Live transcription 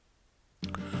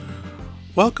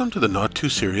Welcome to the Not Too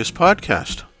Serious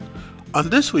podcast. On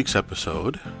this week's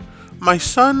episode, my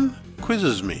son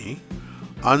quizzes me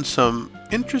on some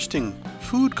interesting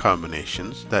food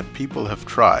combinations that people have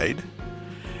tried,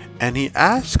 and he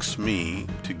asks me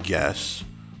to guess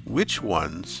which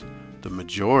ones the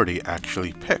majority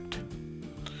actually picked.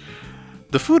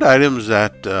 The food items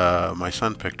that my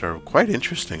son picked are quite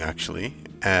interesting, actually,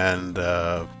 and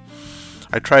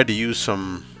I tried to use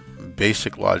some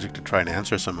basic logic to try and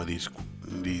answer some of these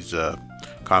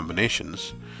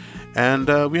combinations, and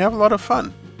we have a lot of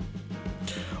fun.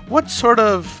 What sort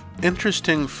of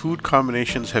interesting food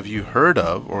combinations have you heard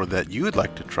of, or that you would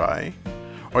like to try,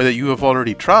 or that you have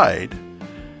already tried?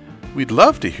 We'd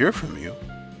love to hear from you.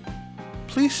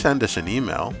 Please send us an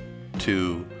email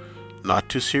to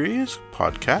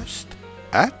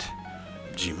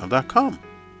nottooseriousPodcast@gmail.com.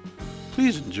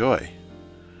 Please enjoy.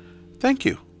 Thank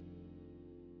you.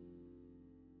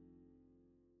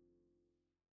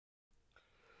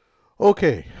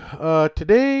 Okay,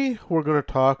 today we're going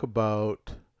to talk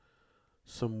about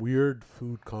some weird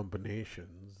food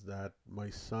combinations that my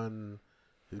son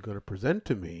is going to present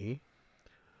to me.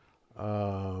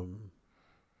 And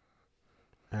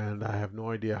I have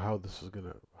no idea how this is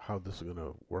gonna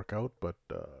work out, but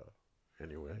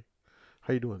anyway,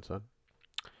 how you doing, son?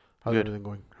 How's Good. everything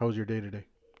going? How was your day today?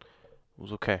 It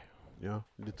was okay. Yeah,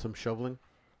 you did some shoveling.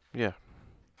 Yeah,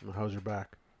 And how's your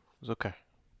back? it was okay.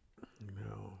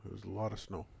 No, it was a lot of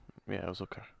snow. Yeah, it was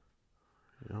okay.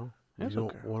 You know, Yeah, you it's don't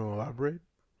okay. want to elaborate?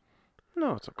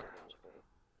 No, it's okay.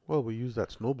 Well, we used that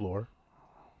snowblower.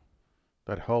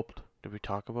 That helped. Did we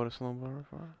talk about a snowblower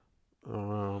before?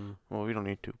 Um, Well, we don't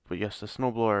need to. But yes, the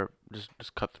snowblower just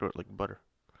cut through it like butter.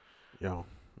 yeah,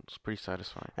 It's pretty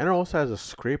satisfying. and it also has a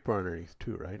scraper underneath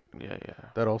too, right? Yeah, yeah.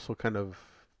 That also kind of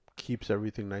keeps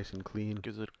everything nice and clean.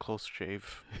 Gives it a close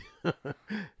shave.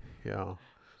 Yeah.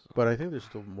 But I think there's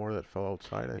still more that fell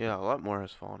outside. Yeah, a lot more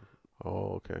has fallen.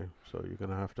 Oh, okay. So you're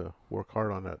gonna have to work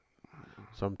hard on that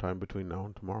sometime between now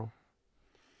and tomorrow.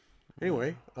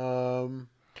 Anyway,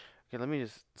 Okay, let me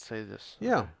just say this.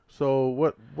 yeah. Okay. So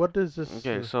what does this?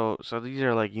 Okay, so these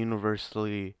are like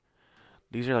universally,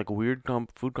 these are like weird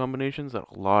food combinations that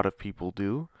a lot of people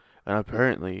do, and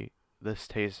apparently this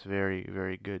tastes very,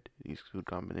 very good. These food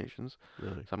combinations.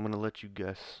 Really? So I'm gonna let you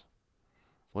guess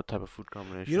what type of food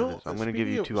combination You it know, is. I'm gonna give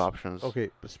speaking you of two options. okay,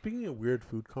 but speaking of weird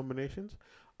food combinations,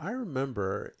 I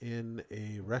remember in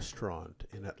a restaurant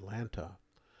in Atlanta.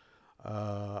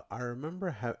 I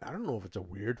remember I don't know if it's a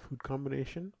weird food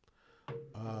combination,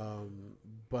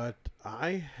 but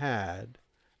I had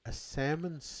a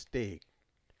salmon steak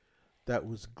that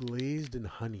was glazed in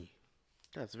honey.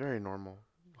 That's very normal.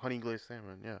 Honey glazed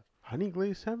salmon, yeah. Honey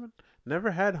glazed salmon?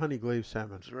 Never had honey glazed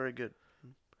salmon. It's very good.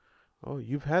 Oh,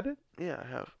 you've had it? Yeah, I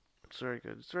have. It's very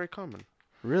good. It's very common.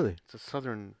 Really? It's a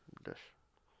southern dish.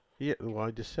 Yeah, well,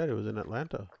 I just said it was in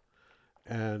Atlanta.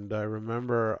 And I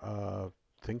remember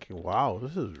thinking, wow,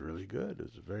 this is really good.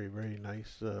 It's very, very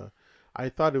nice. I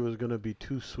thought it was going to be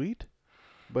too sweet,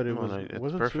 but No, no, it it's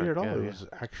wasn't sweet perfect. at all. Yeah, It yeah. was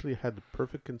actually had the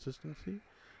perfect consistency,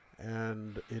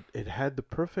 and it had the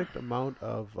perfect amount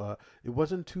of, it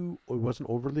wasn't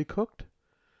overly cooked.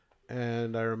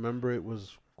 And I remember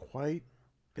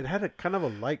it had a kind of a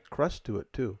light crust to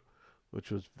it too, which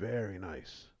was very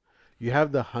nice. You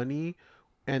have the honey,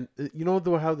 and you know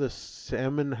though how the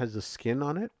salmon has the skin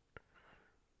on it?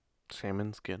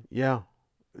 Salmon skin. Yeah,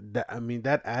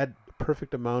 that add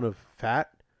perfect amount of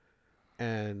fat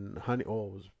and honey. Oh,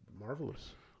 it was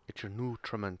marvelous. Get your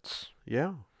nutriments.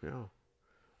 Yeah, yeah.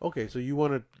 Okay, so you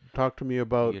want to talk to me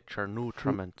about Get your fruit?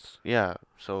 nutriments. Yeah,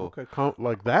 so Okay,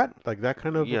 like that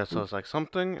kind of a yeah, so food? it's like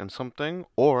something and something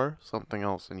or something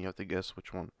else, and you have to guess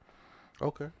which one.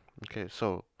 Okay. Okay,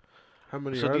 so How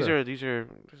many so are there? these are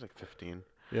there's like 15.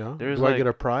 Yeah. There's Do I like get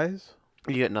a prize?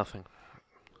 you get nothing.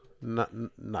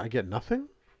 I get nothing.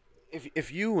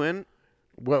 If you win,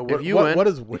 What if what you what win, what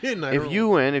is win? I if don't you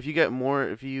know. win, if you get more,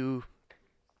 if you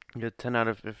get 10 out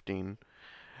of 15,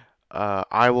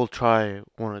 I will try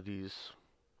one of these.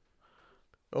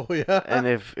 Oh yeah. And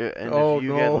if Oh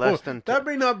you get no. less than That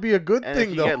may not be a good and if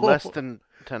thing you get less though. than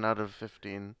 10 out of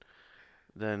 15,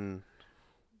 then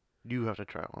you have to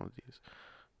try one of these.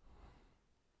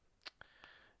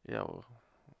 Yeah, well,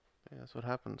 yeah, that's what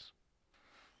happens.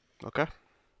 Okay.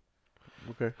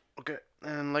 Okay. Okay.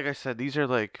 And like I said, these are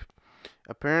like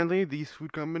apparently these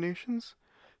food combinations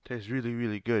taste really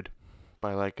really good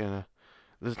by like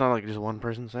this is not like just one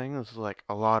person saying this is like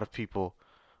a lot of people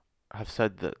have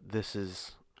said that this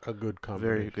is A good very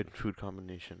combination. good food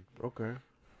combination. Okay.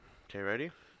 Okay,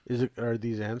 ready? Are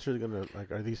these answers gonna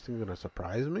are these things gonna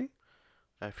surprise me?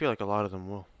 I feel like a lot of them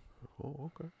will.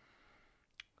 Oh, okay.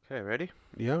 Okay, ready?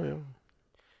 Yeah, yeah.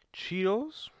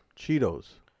 Cheetos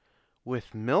Cheetos.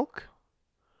 with milk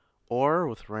or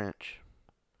with ranch?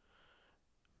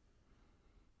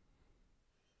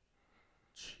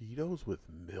 Cheetos with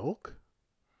milk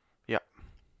Yeah,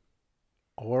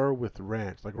 or with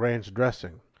ranch, like ranch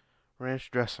dressing, ranch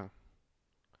dressing.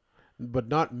 but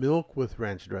not milk with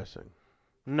ranch dressing.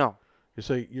 No,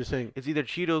 You're saying, it's either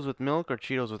Cheetos with milk or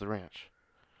Cheetos with ranch.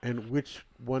 and which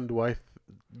one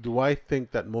do I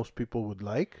think that most people would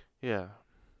like? Yeah.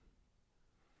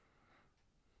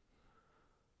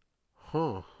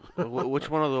 Huh. Which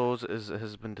one of those is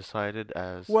has been decided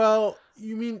as Well,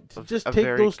 you mean to just a take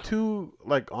very? those two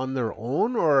like on their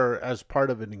own or as part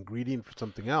of an ingredient for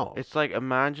something It's else? like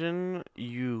imagine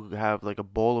you have like a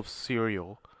bowl of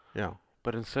cereal, Yeah.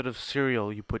 but instead of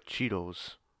cereal you put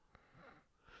Cheetos.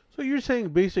 So you're saying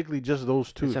basically just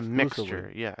those two It's a exclusively?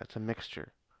 mixture. Yeah, it's a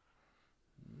mixture.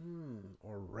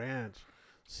 Or ranch.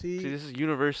 See, See, this is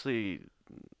universally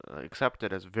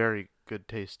accepted as very good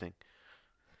tasting.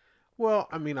 well,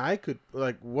 I mean, I could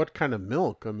like what kind of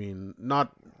milk? I mean,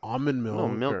 not almond No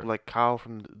milk milk or like cow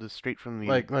from the straight from the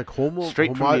like straight from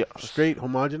the straight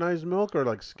homogenized milk or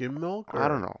like skim milk I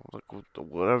don't or know, like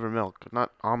whatever milk,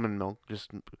 not almond milk,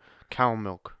 just cow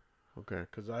milk. okay,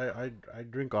 because I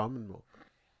drink almond milk.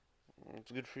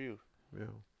 It's good for you. Yeah.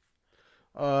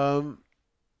 Um,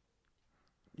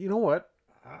 you know what?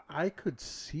 I could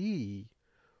see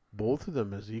both of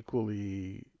them as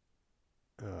equally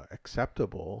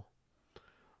acceptable,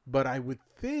 but I would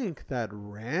think that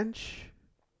ranch.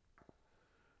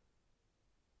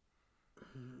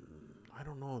 I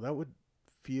don't know. That would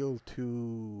feel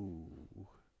too.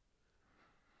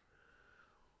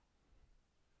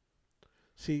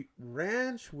 See,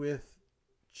 ranch with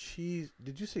cheese.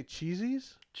 Did you say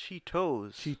cheesies?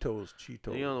 Cheetos. Cheetos,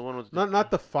 You know Cheetos. the one with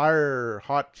Not the fire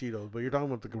hot Cheetos, but you're talking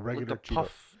about the with regular the Cheeto,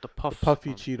 the the puffs puffy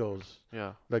on. Cheetos,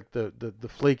 Yeah. like the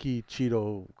flaky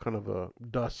Cheeto kind of a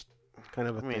dust kind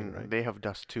of I a thing, mean, right? they have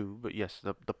dust too, but yes,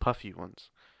 the puffy ones,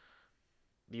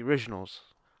 the originals.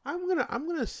 I'm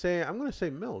gonna say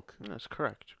milk. That's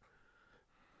correct.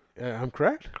 I'm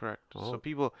correct. Correct. So Oh,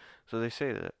 people, so they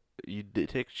say that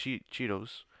take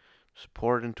Cheetos, just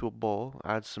pour it into a bowl,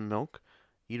 add some milk,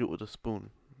 eat it with a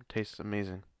spoon. It tastes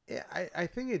amazing. yeah, I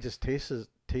think it just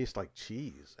tastes like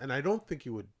cheese, and I don't think it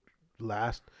would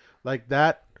last like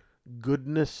that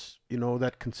goodness.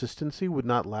 That consistency would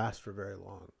not last for very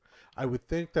long. I would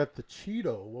think that the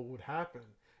Cheeto, what would happen?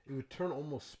 It would turn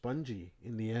almost spongy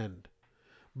in the end.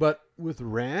 But with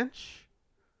ranch,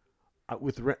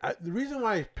 the reason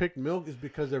why I picked milk is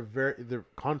because they're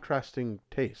contrasting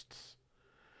tastes.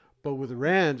 But with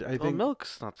ranch, I Well, think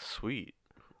milk's not sweet.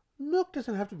 milk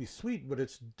doesn't have to be sweet, but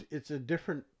it's a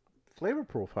different flavor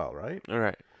profile, right? All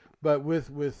right. But with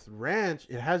ranch,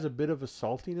 it has a bit of a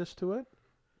saltiness to it,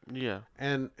 Yeah.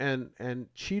 and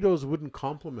Cheetos wouldn't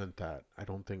complement that, I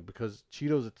don't think, because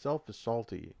Cheetos itself is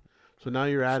salty. So now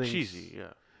you're It's adding cheesy.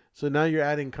 Yeah. so now you're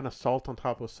adding kind of salt on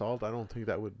top of salt. I don't think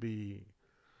that would be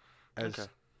Okay. as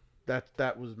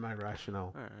that was my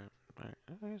rationale. All right.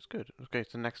 All right. It's good. Okay.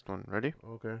 It's the next one. Ready?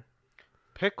 Okay.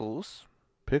 Pickles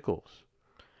Pickles.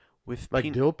 with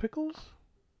Like dill pickles?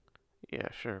 Yeah,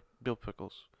 sure. Bill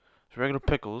pickles. It's regular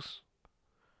pickles.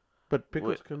 But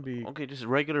pickles With can be okay, just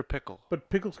regular pickle. but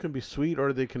pickles can be sweet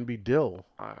or they can be dill.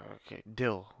 Okay,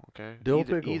 dill. Okay. Dill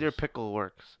Either pickles. pickle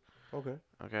works. Okay.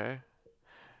 Okay.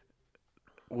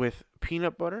 With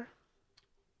peanut butter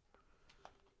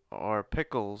or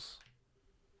pickles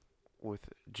with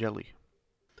jelly.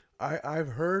 I've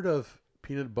heard of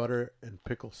peanut butter and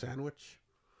pickle sandwich.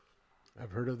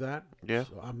 I've heard of that. Yeah,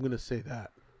 So I'm gonna say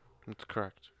that. that's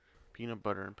correct. Peanut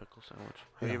butter and pickle sandwich.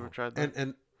 Have you Yeah. ever tried that?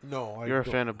 And no, I You're a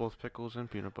don't. fan of both pickles and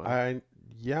peanut butter. I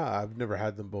yeah, I've never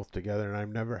had them both together, and I've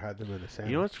never had them in a You know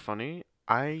sandwich. what's funny?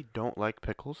 I don't like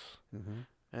pickles, Hmm.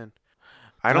 and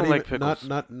I Not don't even like pickles.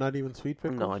 not even sweet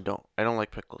pickles. No, I don't. I don't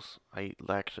like pickles. I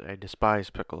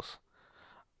despise pickles.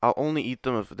 I'll only eat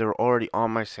them if they're already on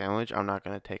my sandwich. I'm not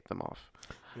gonna take them off.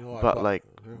 I But bought. like,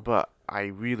 Yeah. but I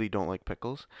really don't like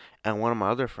pickles. And one of my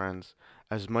other friends,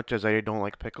 as much as I don't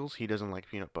like pickles, he doesn't like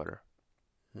peanut butter.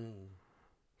 Hmm.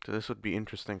 So this would be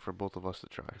interesting for both of us to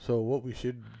try. So what we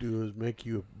should do is make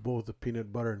you both a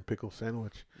peanut butter and pickle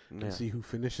sandwich and Yeah. see who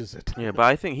finishes it. Yeah, but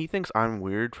I think he thinks I'm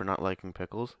weird for not liking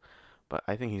pickles, but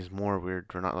I think he's more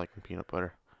weird for not liking peanut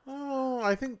butter. Oh,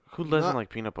 I think Who doesn't not, like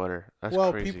peanut butter? That's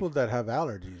well, crazy. people that have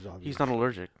allergies, obviously. He's not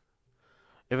allergic.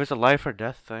 If it's a life or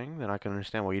death thing, then I can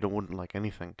understand why wouldn't like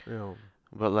anything.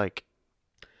 But like,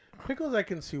 Pickles, I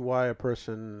can see why a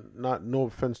person, not no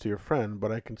offense to your friend,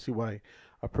 but I can see why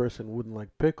a person wouldn't like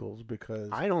pickles because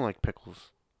I don't like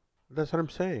pickles. That's what I'm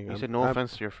saying. You said no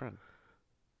offense to your friend.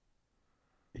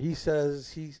 He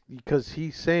says because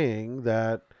he's saying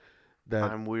that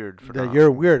I'm weird for that not.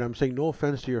 you're weird. I'm saying no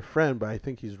offense to your friend, but I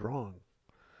think he's wrong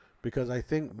because I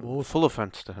think Full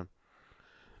offense to him.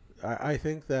 I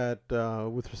think that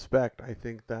with respect, I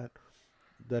think that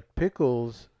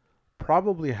pickles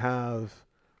probably have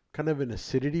kind of an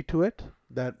acidity to it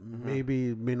that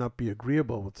maybe may not be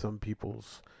agreeable with some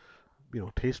people's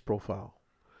taste profile.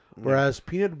 Yeah. Whereas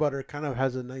peanut butter kind of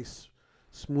has a nice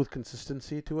smooth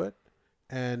consistency to it,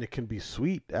 and it can be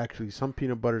sweet. Actually, some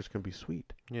peanut butters can be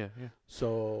sweet. Yeah, yeah.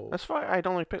 So, That's why I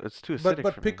don't like pickles. It's too acidic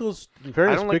but for me. pickles, in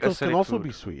fairness, don't like pickles can acidic also food.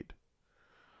 be sweet.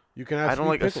 You can have I don't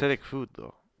sweet like pickles. acidic food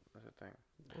though. That's the thing.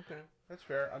 Okay, that's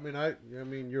fair. I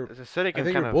mean, you're. It's acidic I and think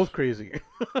kind you're of. both crazy.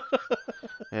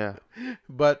 Yeah.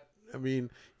 But I mean,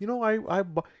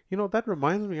 that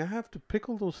reminds me. I have to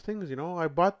pickle those things. I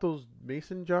bought those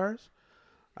mason jars.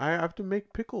 I have to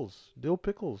make pickles, dill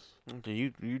pickles. Okay, you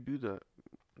do that.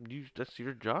 That's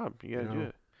your job. You gotta do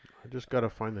it. I just gotta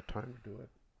find the time to do it.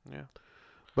 Yeah.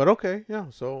 But okay, yeah.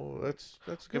 So that's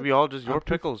It's good. gonna be all just your I'm too-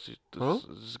 pickles. This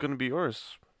is gonna be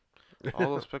yours. All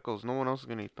those pickles. No one else is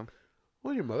gonna eat them.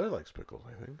 Well, your mother likes pickles,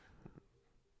 I think.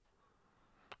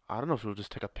 I don't know if she'll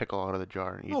just take a pickle out of the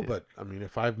jar and eat No, it. but I mean,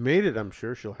 if I've made it, I'm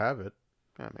sure she'll have it.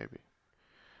 Yeah, maybe.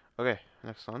 Okay,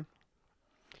 next one.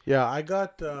 Yeah, I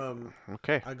got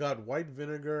Okay. white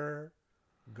vinegar,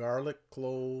 garlic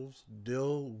cloves,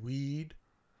 dill, weed,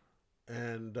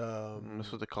 and This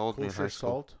is what they called me in high kosher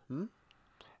school. salt.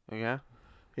 Yeah.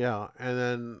 Yeah, and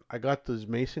then I got those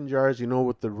mason jars,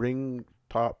 with the ring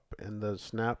top and the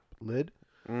snap lid.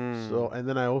 So, and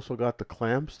then I also got the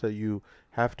clamps that you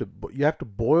have to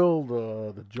boil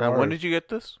the jar. When did you get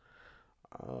this?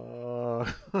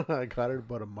 I got it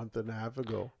about a month and a half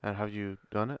ago. And have you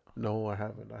done it? No, I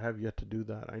haven't. I have yet to do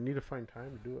that. I need to find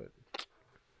time to do it.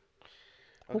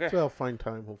 Okay. Hopefully I'll find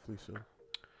time, hopefully soon.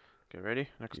 Okay, ready?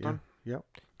 Next Yeah. one. Yep.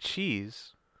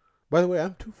 Cheese. By the way,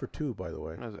 I'm 2 for 2, by the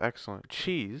way. That's excellent.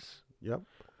 Cheese. Yep.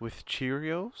 With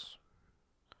Cheerios.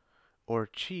 Or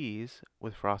cheese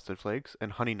with Frosted Flakes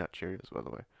and Honey Nut Cheerios, by the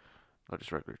way. Not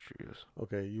just regular Cheerios.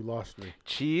 Okay, you lost me.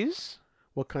 Cheese.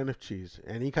 What kind of cheese?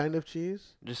 Any kind of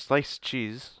cheese? Just sliced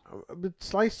cheese. But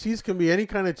sliced cheese can be any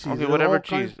kind of cheese. Okay, There's whatever all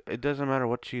cheese. kinds- It doesn't matter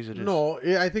what cheese it is. No,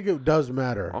 I think it does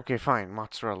matter. Okay, fine.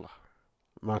 Mozzarella.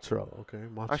 Mozzarella, okay.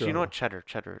 Mozzarella. Actually, you know what? Cheddar.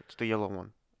 Cheddar. It's the yellow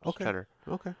one. It's Okay. cheddar.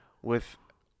 Okay. With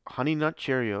Honey Nut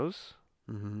Cheerios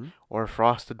Mm-hmm. or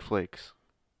Frosted Flakes.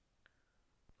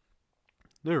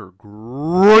 They're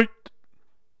great.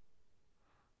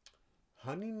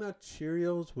 Honey Nut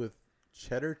Cheerios with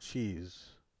cheddar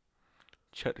cheese.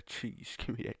 Cheddar cheese.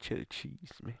 Give me that cheddar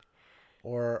cheese, man.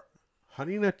 Or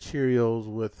Honey Nut Cheerios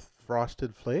with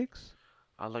Frosted Flakes?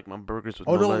 I like my burgers with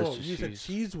Oh, no no, lettuce you cheese. said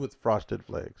cheese with Frosted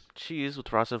Flakes. Cheese with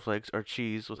Frosted Flakes or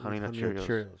cheese with Honey Nut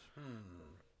Cheerios.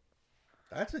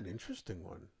 That's an interesting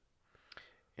one.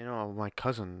 You know, my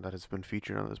cousin that has been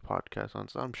featured on this podcast,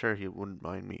 I'm sure he wouldn't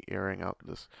mind me airing out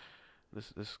this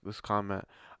comment.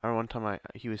 I remember one time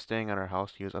he was staying at our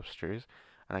house. He was upstairs,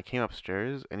 and I came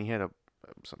upstairs, and he had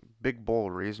some big bowl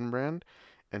of Raisin Bran,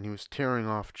 and he was tearing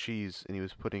off cheese, and he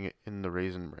was putting it in the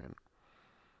Raisin Bran.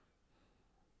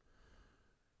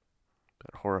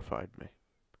 That horrified me.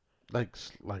 Like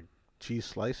cheese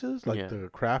slices? Like Yeah. the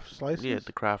Kraft slices? Yeah,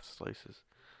 the Kraft slices.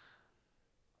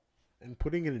 And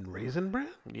putting it in Raisin Bran?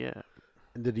 Yeah.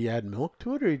 And did he add milk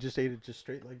to it, or he just ate it just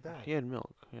straight like that? He had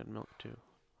milk. He had milk too.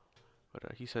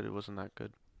 But he said it wasn't that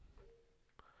good.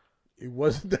 It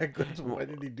wasn't that good, so why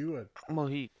did he do it? Well,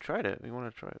 he tried it. He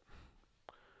wanted to try it.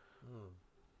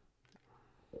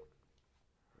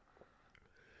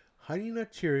 Honey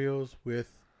Nut Cheerios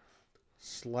with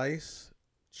sliced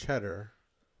cheddar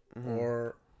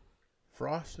or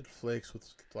Frosted Flakes with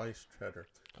sliced cheddar.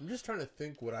 I'm just trying to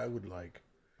think what I would like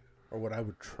or what I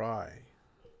would try.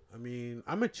 I mean,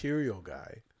 I'm a Cheerio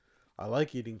guy. I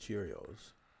like eating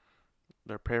Cheerios.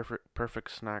 They're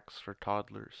perfect snacks for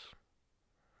toddlers.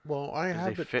 Well, I 'Cause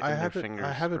have they it. fit I in their have it. fingers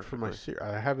I have it for my. perfectly.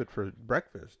 I have it for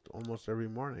breakfast almost every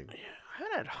morning. Yeah, I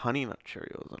haven't had Honey Nut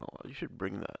Cheerios in a while. You should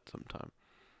bring that sometime.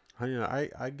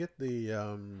 I get the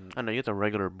I know you get the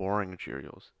regular boring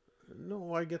Cheerios.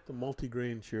 no, I get the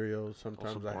multigrain Cheerios.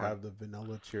 Sometimes I boring. have the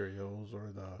vanilla Cheerios or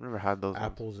I've the never had those ones.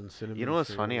 apples and cinnamon. You know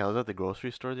what's funny? I Cheerios. was at the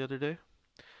grocery store the other day,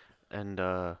 and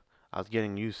I was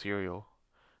getting new cereal.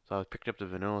 So I picked up the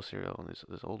vanilla cereal, and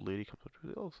this old lady comes up to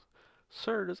me, "Oh,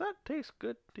 sir, does that taste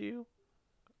good to you?"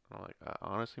 And I'm like,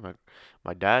 honestly,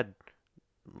 my dad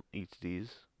eats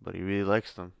these, but he really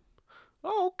likes them.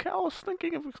 Oh, okay, I was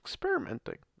thinking of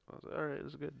experimenting. I was like, all right,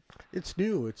 it's good. It's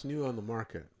new. It's new on the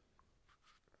market.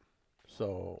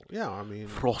 So yeah, I mean,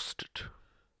 Frosted.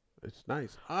 it's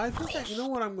nice. I think that, you know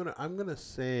what I'm gonna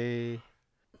say.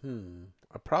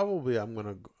 I probably I'm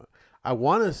gonna. I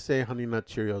want to say Honey Nut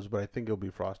Cheerios, but I think it'll be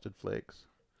Frosted Flakes.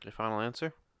 Your final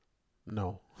answer?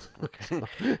 No. Okay.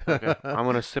 Okay. I'm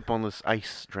gonna sip on this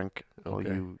ice drink while Okay.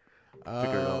 you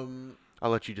figure it out. I'll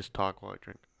let you just talk while I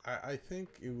drink. I think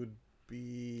it would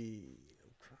be.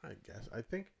 I'm trying to guess. I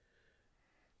think.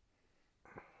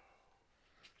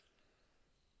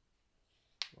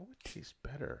 What would taste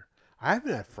better? I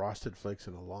haven't had Frosted Flakes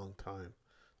in a long time,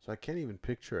 so I can't even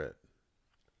picture it.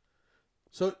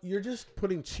 So you're just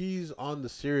putting cheese on the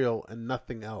cereal and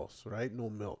nothing else, right? No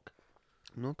milk.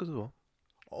 Milk as well.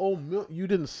 Oh, milk. You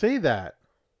didn't say that.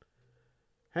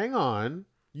 Hang on.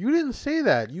 You didn't say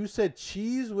that. You said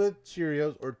cheese with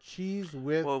Cheerios or cheese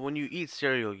with. Well, when you eat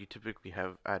cereal, you typically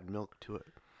add milk to it.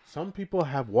 Some people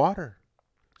have water.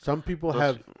 Some people Those-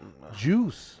 have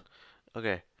juice.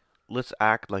 Okay, let's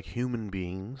act like human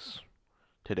beings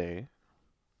today.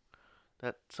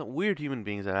 That's some weird human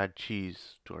beings that add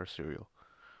cheese to our cereal,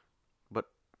 but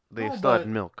they No, still add but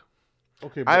milk.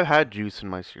 okay, I've had juice in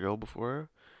my cereal before.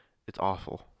 It's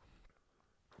awful.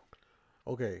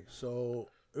 okay. So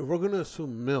if we're gonna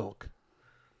assume milk,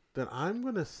 then I'm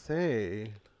gonna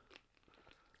say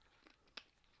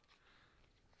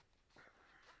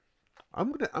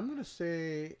I'm gonna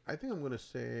say I think I'm gonna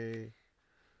say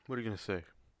What are you gonna say?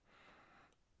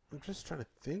 I'm just trying to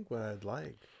think what I'd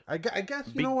like. I guess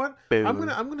you Big know what Boom.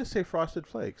 I'm gonna say Frosted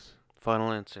Flakes.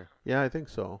 Final answer. Yeah, I think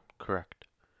so. Correct.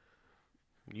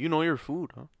 You know your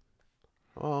food, huh?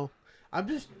 Well, I'm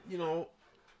just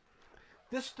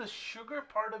the sugar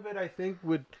part of it I think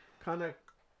would kind of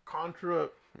contra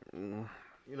Mm,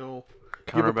 you know give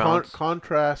a Counterbalance.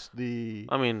 contrast the.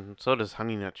 I mean, so does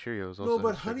Honey Nut Cheerios. Also No, but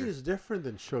has honey sugar. is different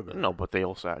than sugar. No, but they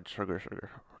also add sugar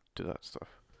to that stuff.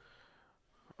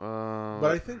 But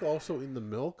I think also in the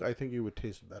milk, I think it would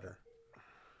taste better.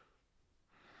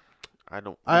 I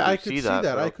don't I really could see that.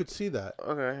 though. I could see that.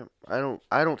 Okay,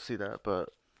 I don't see that, but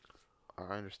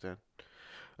I understand.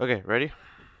 Okay, ready?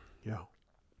 Yeah.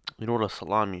 You know what a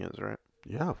salami is, right?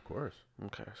 Yeah, of course.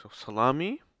 Okay, so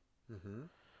salami Mm-hmm.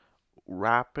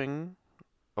 wrapping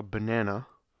a banana.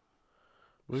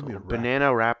 What do you So mean a wrap?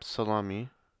 banana wrapped salami.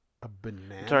 A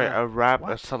banana? Sorry, a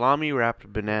What? salami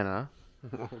wrapped banana.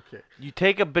 Okay. You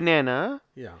take a banana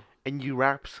Yeah. and you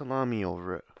wrap salami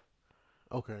over it.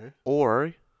 Okay.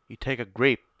 Or you take a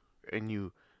grape and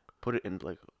you put it in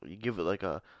you give it like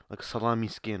salami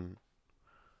skin.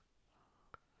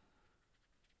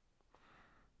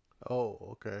 Oh,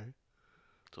 okay.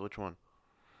 So which one?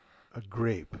 A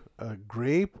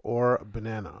grape or a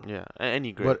banana. Yeah,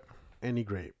 any grape. But any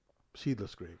grape,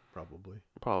 seedless grape probably.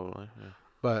 Probably, yeah.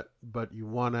 But you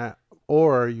wanna,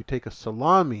 or you take a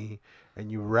salami and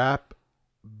you wrap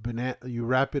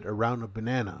it around a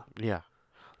banana. Yeah.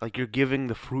 Like you're giving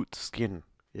the fruit skin.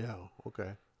 Yeah.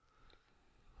 Okay.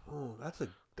 Oh, that's an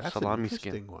Salami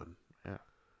skin. interesting one. Yeah.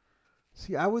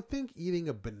 See, I would think eating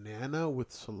a banana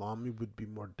with salami would be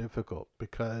more difficult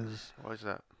because, Why is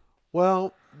that?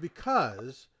 well,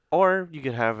 because Or you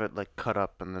could have it like cut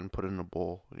up and then put in a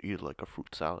bowl and eat it like a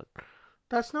fruit salad.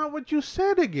 that's not what you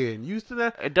said again. You said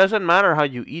that. It doesn't matter how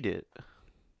you eat it.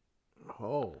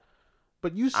 Oh,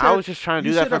 but you said I was just trying to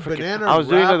you do that said for a banana I was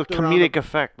doing a wrapped around comedic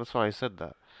effect. That's why I said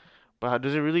that. But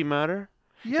does it really matter?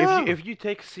 Yeah. If you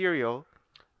take cereal,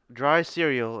 dry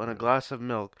cereal, and a glass of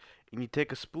milk, and you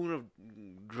take a spoon of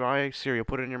dry cereal,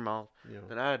 put it in your mouth, Yeah.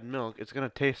 then add milk, it's gonna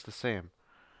taste the same.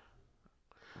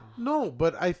 No,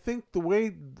 but I think the way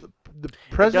the It doesn't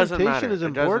presentation matter. is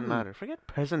It doesn't important. matter. Forget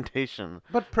presentation.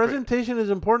 But presentation is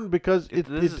important because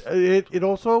This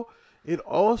it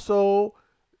also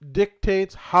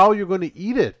dictates how you're going to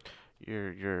eat it.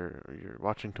 You're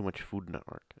watching too much Food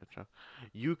Network.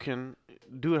 You can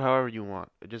do it however you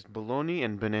want. Just bologna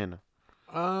and banana.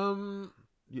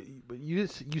 But you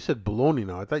said bologna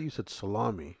now. I thought you said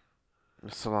salami.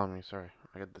 Salami, sorry.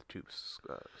 I got the tubes.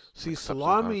 See, mixed up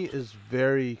salami sometimes. is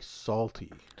very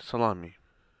salty. Salami.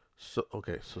 So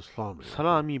okay, so salami.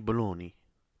 Salami, bologna.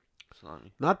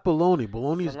 Salami. Not bologna.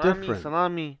 Bologna is different.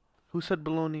 Salami. Who said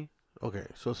bologna? Okay,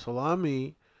 so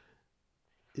salami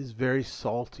is very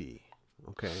salty.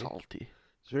 Okay, Salty.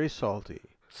 it's very salty.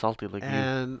 Salty like you.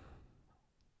 And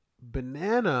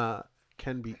banana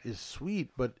is sweet,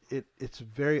 but it's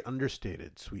very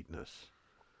understated sweetness.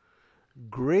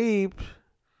 Grape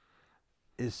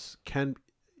is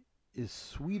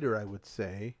sweeter, I would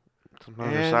say.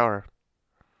 Sometimes they're sour.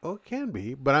 Oh, it can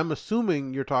be, but I'm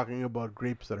assuming you're talking about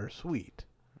grapes that are sweet.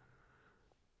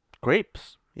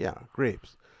 Grapes. Yeah,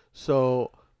 grapes.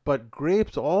 So, but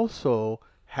grapes also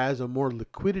has a more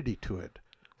liquidity to it.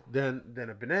 than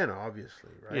a banana,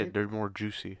 obviously, Yeah, right? they're more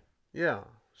juicy. Yeah.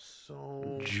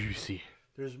 So Juicy.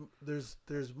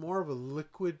 there's more of a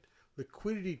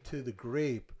liquidity to the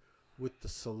grape with the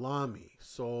salami.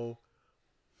 So,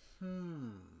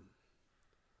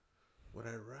 would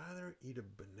I rather eat a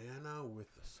banana with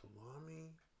a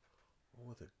salami or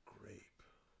with a grape?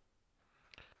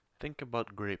 Think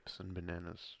about grapes and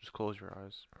bananas. Just close your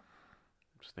eyes.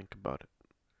 Just think about it.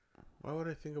 Why would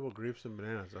I think about grapes and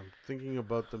bananas? I'm thinking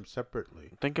about them separately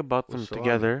Think about with them salami.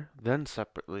 together, then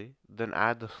separately, then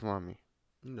add the salami.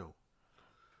 No.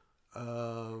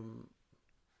 Um,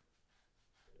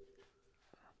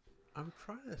 I'm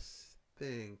trying to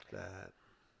think that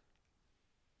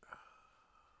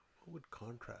what would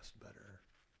contrast better?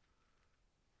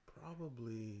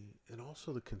 Probably, and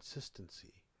also the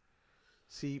consistency.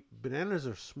 See, bananas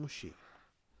are smushy.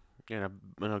 And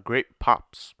a grape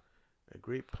pops. A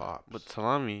grape With pops.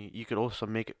 salami, you could also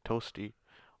make it toasty,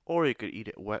 or you could eat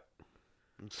it wet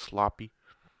and sloppy.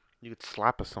 You could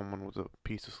slap at someone with a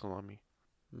piece of salami.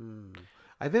 Hmm.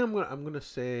 I think I'm gonna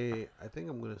say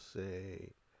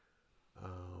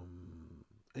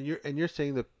and you're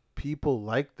saying that people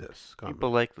like this People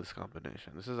combination. like this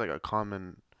combination. This is like a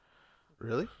common,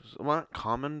 Really? well, not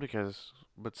common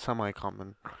but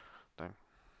semi-common thing.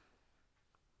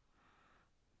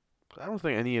 I don't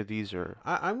think any of these are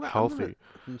I'm gonna healthy.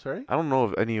 I'm sorry? I don't know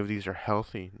if any of these are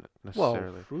healthy Well,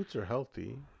 necessarily. fruits are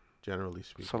healthy, generally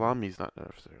speaking. Salami's not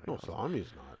necessarily No, healthy. salami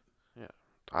is not. Yeah,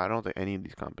 I don't think any of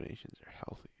these combinations are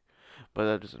healthy, but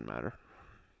that doesn't matter.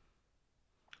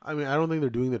 I mean, I don't think they're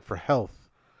doing it for health.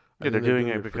 I Yeah, they're think they're doing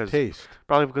doing it it for because taste.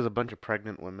 probably because a bunch of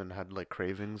pregnant women had like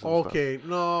cravings and stuff. Okay,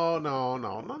 no, no,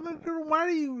 no, no. Why are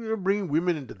you bringing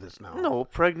women into this now? No,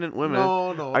 pregnant women.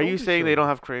 No, no, Are don't you be saying they silly. don't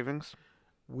have cravings?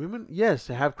 Women, yes,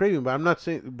 they have craving, but I'm not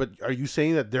saying. But are you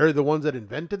saying that they're the ones that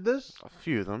invented this? A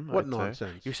few of them, What I'd say.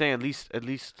 nonsense. You're saying at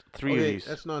least three of Okay, these.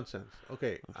 that's nonsense.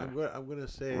 Okay, Okay. I'm gonna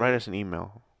say. Write us an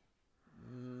email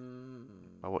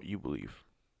Mm, about what you believe.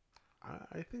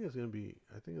 I think it's gonna be.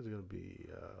 I think it's gonna be.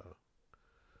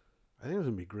 I think it's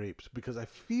gonna be grapes because I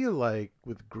feel like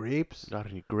with grapes. Got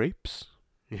any grapes?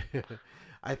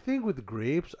 I think with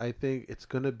grapes, I think it's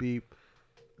gonna be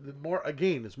the more.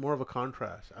 Again, it's more of a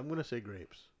contrast. I'm gonna say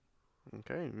grapes.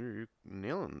 Okay, you're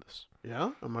nailing this.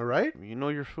 Yeah, am I right? You know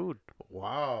your food.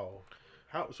 Wow.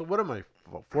 How? So what am I?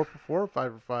 4 for 4,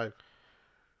 5 for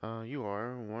 5? You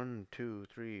are 1, 2,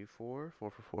 3, 4,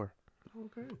 4 for 4.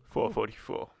 Okay. Cool.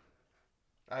 444.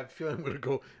 I feel I'm gonna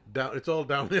go down. It's all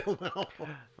downhill now.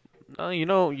 No, you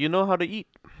know how to eat.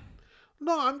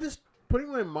 No, I'm just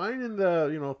putting my mind in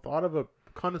the thought of a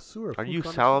connoisseur, Are food you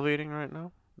connoisseur. salivating right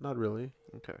now? Not really.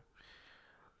 Okay.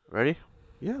 Ready?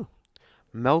 Yeah.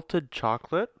 Melted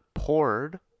chocolate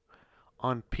poured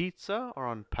on pizza or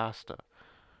on pasta.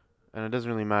 And it doesn't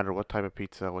really matter what type of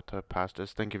pizza, what type of pasta.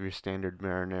 Just think of your standard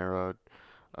marinara,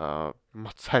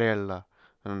 mozzarella,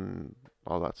 and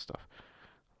all that stuff.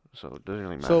 So it doesn't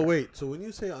really So matter. wait. So when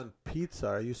you say on pizza,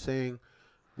 are you saying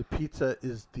the pizza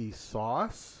is the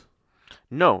sauce?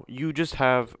 No, you just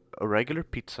have a regular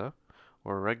pizza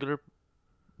or a regular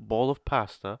bowl of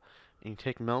pasta, and you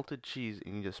take melted cheese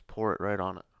and you just pour it right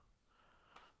on it.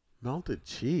 Melted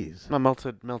cheese. Not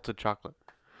melted chocolate.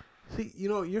 See,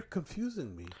 you're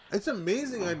confusing me. It's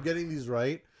amazing I'm getting these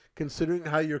right, considering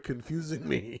how you're confusing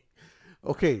me.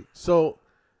 Okay, so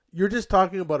you're just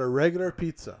talking about a regular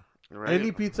pizza. Right?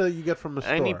 Any pizza you get from a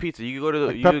store. Any pizza. You go to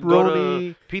Like you could go to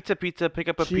pepperoni, pizza, pick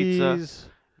up a pizza. cheese,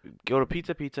 Go to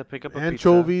pizza, pick up a pizza.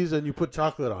 anchovies, and you put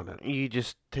chocolate on it. You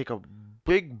just take a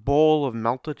big bowl of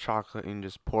melted chocolate and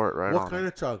just pour it right What on kind it.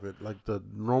 of chocolate? Like the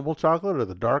normal chocolate or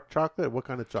the dark chocolate? What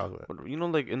kind of chocolate?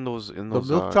 Like in those The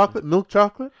milk chocolate? Milk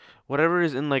chocolate? whatever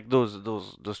is in like those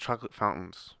chocolate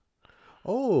fountains.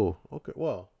 Oh, okay.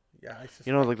 Well, yeah, I suspect.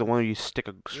 Like the one where you stick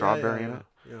a strawberry in it.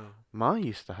 Yeah. Ma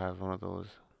used to have one of those.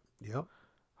 Yep.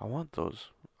 I want those.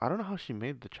 I don't know how she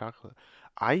made the chocolate.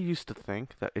 I used to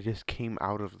think that it just came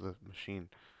out of the machine.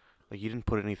 Like you didn't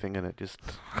put anything in it, just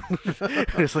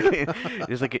it's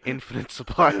like an infinite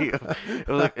supply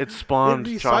it spawns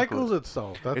It chocolate. recycles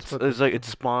itself. It's like it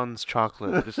spawns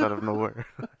chocolate just out of nowhere.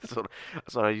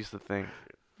 That's what I used to think.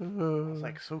 I was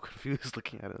like so confused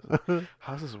looking at it.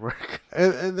 How does this work?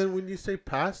 and then when you say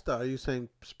pasta, are you saying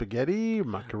spaghetti,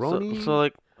 macaroni? So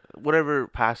like whatever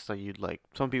pasta you'd like.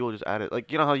 Some people just add it.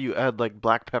 Like you know how you add like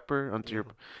black pepper onto your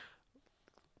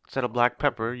instead of black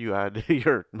pepper, you add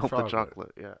your melted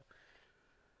chocolate. Yeah.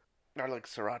 Or like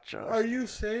sriracha. Are you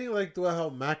saying like how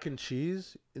mac and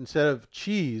cheese, instead of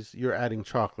cheese, you're adding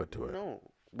chocolate to it? No.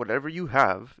 Whatever you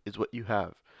have is what you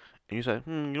have. and you say,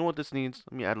 you know what this needs?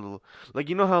 Let me add a little. Like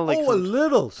you know how like Oh, a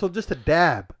little. So just a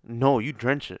dab. no, you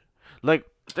drench it. Like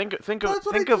That's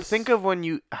what I just. think of when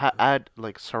you add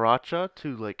like sriracha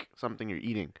to like something you're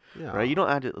eating, right? Yeah. You don't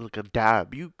add it like a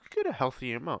dab. You get a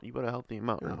healthy amount. You put a healthy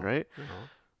amount in, Yeah. right? Yeah.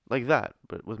 Like that,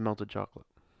 but with melted chocolate.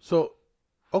 So,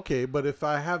 okay, but if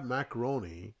I have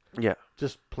macaroni, Yeah.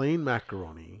 just plain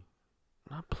macaroni.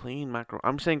 Not plain macaroni.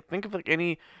 I'm saying think of like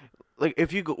any like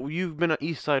if you've been at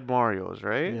East Side Mario's,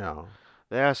 right? Yeah.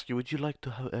 They ask you, would you like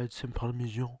to add some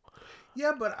parmesan?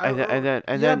 Yeah, but And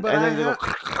then they go.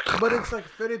 but it's like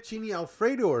fettuccine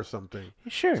alfredo or something.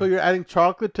 Sure. So you're adding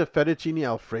chocolate to fettuccine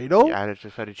alfredo? You add it to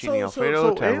fettuccine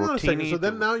alfredo, to hang on a second. rotini. So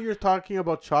then now you're talking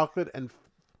about chocolate and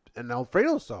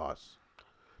alfredo sauce,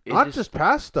 It not just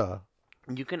pasta.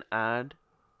 You can add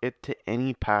it to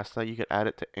any pasta. You can add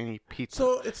it to any pizza.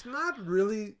 So it's not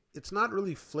really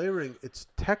flavoring. It's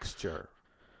texture.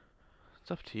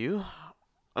 It's up to you.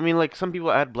 I mean, like some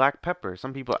people add black pepper.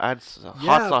 Some people add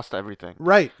hot sauce to everything.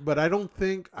 Right, but I don't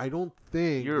think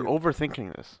You're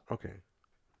overthinking this. Okay.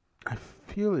 I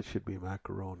feel it should be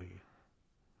macaroni.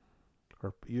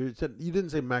 Or you didn't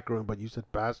say macaroni, but you said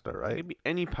pasta, right? It could be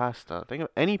any pasta. Think of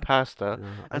any pasta. Yeah,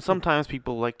 And sometimes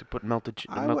people like to put melted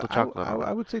chocolate on it.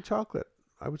 I would say chocolate.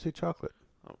 I would say chocolate.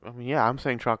 I mean, yeah, I'm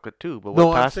saying chocolate too. But No,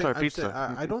 what pasta or I'm pizza?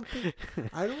 saying, I don't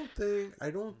think.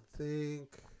 I don't think.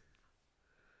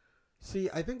 See,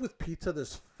 I think with pizza,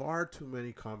 there's far too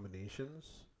many combinations.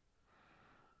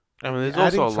 I mean,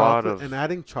 there's also a lot of and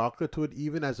adding chocolate to it,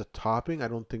 even as a topping, I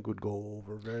don't think would go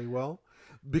over very well.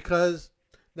 Because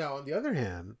now, on the other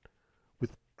hand,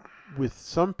 with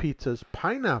some pizzas,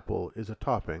 pineapple is a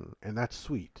topping, and that's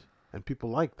sweet, and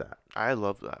people like that. I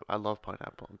love that. I love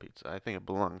pineapple on pizza. I think it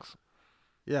belongs.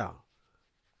 Yeah.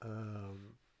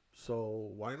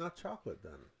 So why not chocolate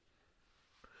then?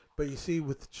 But you see,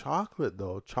 with chocolate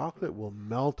though, chocolate will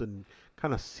melt and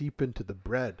kind of seep into the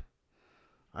bread.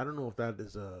 I don't know if that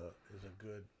is a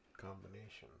good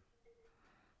combination.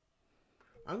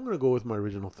 I'm gonna go with my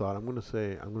original thought. I'm gonna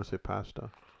say pasta.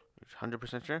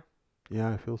 100% sure? Yeah,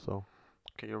 I feel so.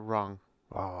 Okay, you're wrong.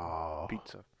 Oh.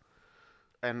 Pizza.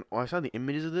 And I saw the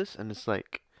images of this, and it's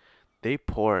like they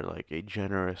pour like a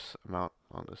generous amount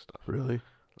on this stuff. Really?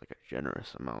 Like a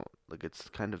generous amount. Like it's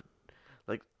kind of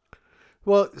like.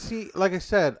 Well, see, like I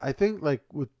said, I think like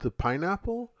with the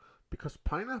pineapple, because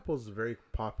pineapple is a very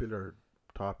popular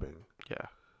topping. Yeah.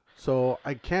 So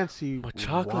I can't see But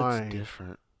chocolate's why.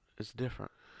 different. It's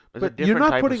different. It's But a different you're not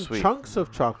type putting of sweet. chunks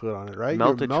of chocolate on it, right?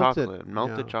 Melted You're chocolate.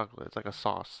 Melted yeah. chocolate. It's like a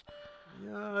sauce.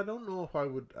 Yeah, I don't know if I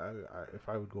would if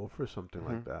I would go for something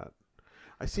like Mm-hmm. that.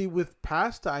 I see with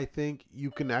pasta, I think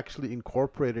you can actually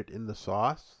incorporate it in the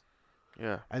sauce,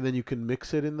 Yeah. and then you can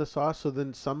mix it in the sauce. So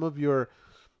then some of your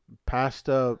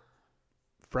pasta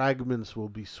fragments will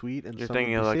be sweet, and You're some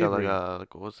thinking will of be savory.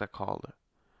 like what's that called?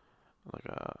 Like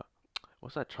a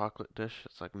what's that chocolate dish?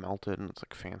 It's like melted and it's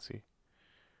like fancy.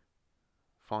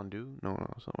 Fondue? No,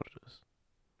 that's not what it is.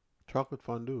 Chocolate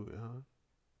fondue, yeah.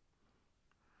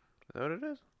 Is that what it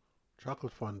is?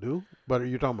 Chocolate fondue? But are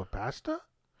you talking about pasta?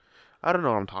 I don't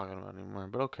know what I'm talking about anymore,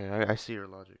 but okay, I see your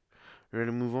logic. You ready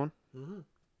to move on? Mm-hmm.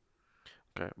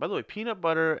 Okay. By the way, peanut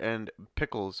butter and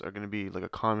pickles are going to be like a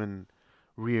common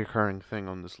reoccurring thing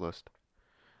on this list.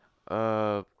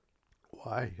 Uh,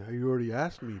 Why? You already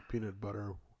asked me peanut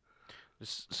butter.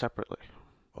 just separately.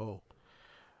 Oh.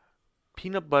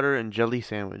 Peanut butter and jelly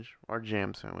sandwich or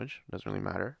jam sandwich, doesn't really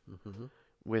matter, Mm-hmm.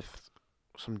 with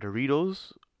some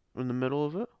Doritos in the middle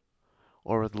of it,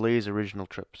 or with Lay's original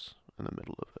chips in the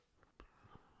middle of it.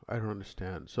 I don't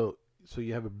understand. So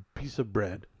you have a piece of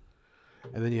bread,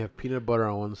 and then you have peanut butter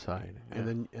on one side, and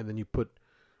then you put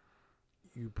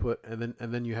and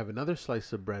then you have another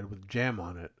slice of bread with jam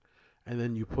on it, and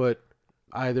then you put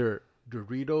either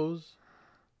Doritos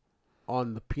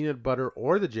on the peanut butter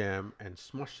or the jam and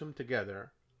smush them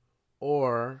together,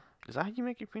 or Is that how you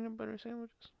make your peanut butter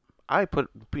sandwiches? I put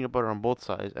peanut butter on both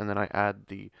sides, and then I add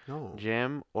the no,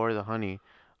 jam or the honey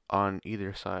on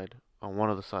either side, on one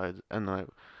of the sides, and then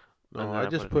I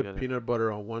just put together. peanut butter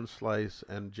on one slice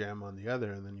and jam on the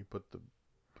other, and then you put them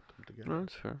together. No,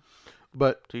 that's fair.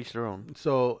 But To each their own.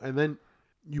 so and then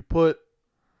you put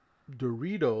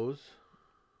Doritos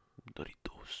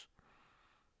Doritos.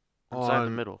 Inside the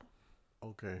on. middle.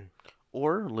 Okay.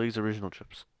 Or Lay's original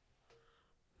chips.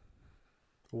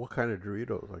 What kind of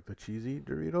Doritos? Like the cheesy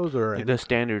Doritos or Like the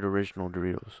standard original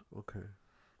Doritos. Okay.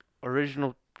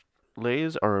 Original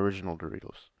Lay's or original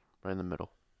Doritos. Right in the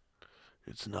middle.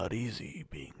 It's not easy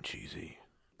being cheesy.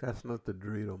 That's not the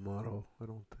Dorito motto, I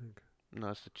don't think. No,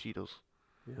 it's the Cheetos.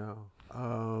 Yeah.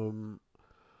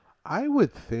 I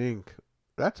would think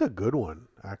That's a good one,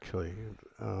 actually.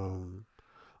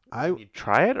 I You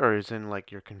try it, or is in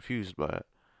like you're confused by it?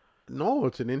 No,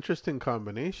 it's an interesting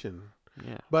combination,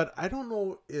 Yeah. but I don't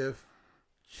know if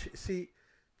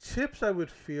chips I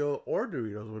would feel or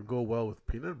Doritos would go well with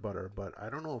peanut butter, but I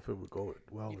don't know if it would go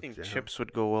well You with think jam. chips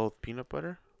would go well with peanut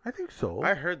butter? I think so.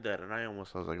 I heard that, and I was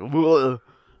like, "Ugh,"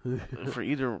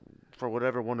 for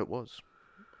whatever one it was.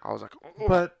 I was like, "Ugh."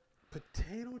 But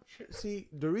potato chips. See,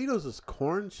 Doritos is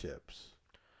corn chips.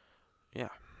 Yeah.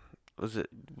 Was it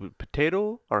with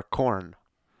potato or corn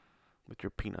with your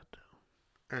peanut?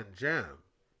 And jam.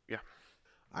 Yeah.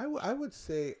 I would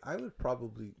say I would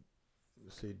probably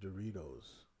say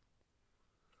Doritos.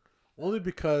 Only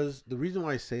because the reason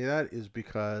why I say that is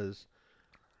because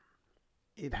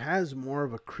it has more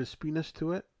of a crispiness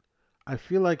to it. I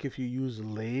feel like if you use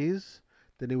Lay's,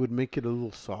 then it would make it a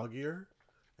little soggier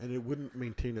and it wouldn't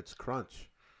maintain its crunch.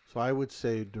 So I would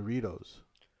say Doritos.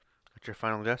 What's your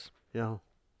final guess? Yeah.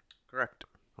 Correct.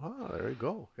 Oh, there you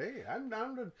go. Hey, I'm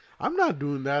not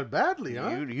doing that badly, huh?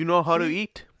 You know how to See?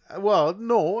 eat. Well,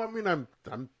 no, I mean I'm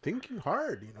thinking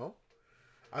hard, you know.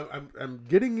 I'm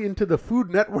getting into the Food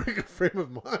Network frame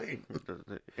of mind.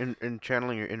 In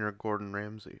channeling your inner Gordon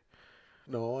Ramsay.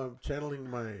 No, I'm channeling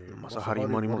my Masahari Masahari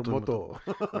Morimoto. Morimoto.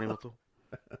 Morimoto.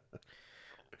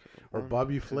 Or One,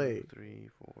 Bobby two, Flay. 3,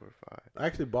 4, 5.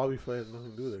 Actually, Bobby Flay has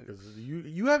nothing to do with it because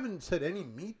you haven't said any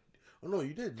meat. Oh no,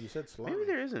 you did. You said salami. Maybe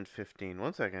there isn't 15.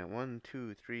 1 second. 1,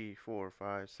 2, 3, 4,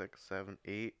 5, 6, 7,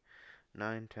 8,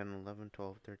 9, 10, 11,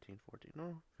 12, 13, 14.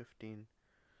 No, 15.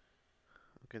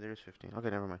 Okay, there is 15. Okay,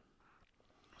 never mind.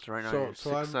 So right now you're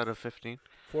 6 out of 15.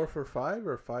 4 for 5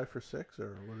 or 5 for 6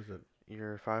 or what is it?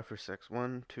 You're 5 for 6.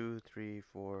 1, 2, 3,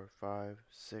 4, 5,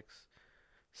 6,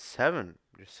 7.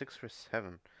 You're 6 for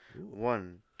 7. Ooh.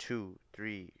 1, 2,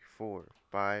 3, 4,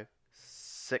 5,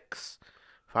 6.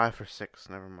 5 for 6.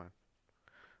 Never mind.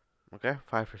 Okay,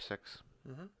 5 for 6.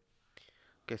 Mm-hmm.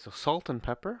 Okay, so salt and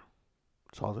pepper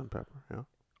Salt and pepper. Yeah.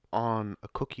 on a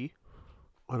cookie.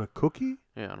 On a cookie?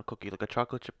 Yeah, on a cookie, like a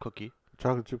chocolate chip cookie,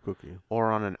 Chocolate chip cookie. or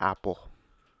on an apple.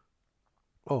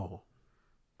 Oh.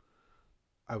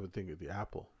 I would think of the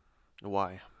apple.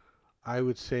 Why? I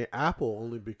would say apple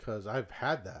only because I've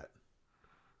had that.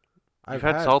 You've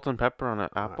had salt and pepper on an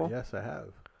apple? Yes, I have.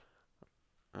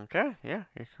 Okay, yeah,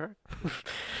 you're correct.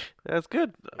 That's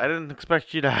good. I didn't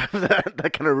expect you to have that.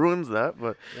 That kind of ruins that,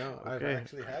 but Yeah, I've okay.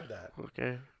 actually had that.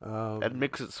 Okay. That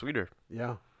makes it sweeter.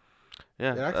 Yeah.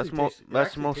 Yeah, that's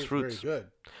Tastes most fruits. very good.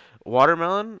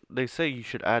 Watermelon, they say you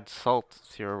should add salt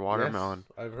to your watermelon.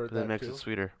 Yes, I've heard That that makes too. it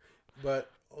sweeter.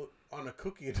 But on a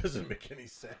cookie, it doesn't make any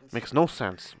sense. Makes no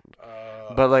sense.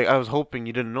 But like, I was hoping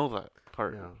you didn't know that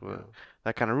part. Yeah, But yeah.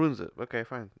 that kind of ruins it. Okay,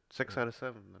 fine. 6 out of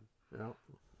 7 then. Yeah.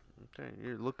 Okay,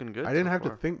 you're looking good. I didn't so have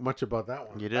far. to think much about that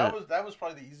one. You didn't. That was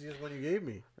probably the easiest one you gave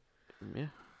me. Yeah.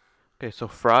 Okay, so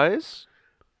fries,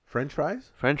 French fries?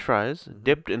 French fries, Mhm.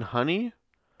 dipped in honey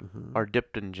Mm-hmm. or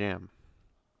dipped in jam.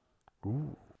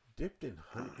 Ooh. Dipped in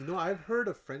honey. You know, I've heard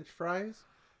of French fries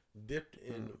dipped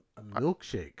in a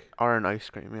milkshake. Or an ice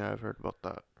cream. Yeah, I've heard about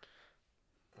that.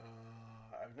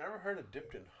 I've never heard of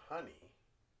dipped in honey.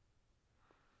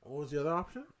 What was the other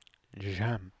option?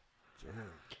 Jam. Jam.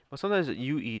 Well, sometimes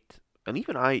you eat, and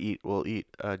even I will eat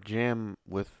jam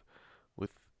with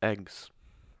eggs.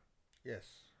 Yes.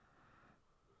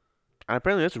 And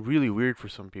apparently that's really weird for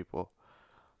some people.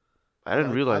 I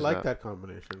didn't realize I like that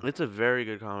combination. It's a very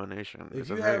good combination. If It's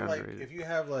you a very have underrated. if you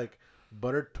have like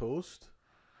buttered toast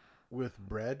with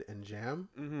bread and jam,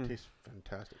 tastes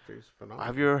fantastic. Tastes phenomenal.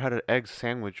 Have you ever had an egg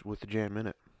sandwich with jam in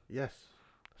it? Yes.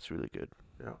 It's really good.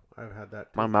 Yeah, I've had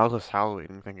that. My mouth is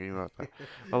salivating thinking about that.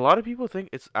 A lot of people think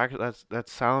it's actually that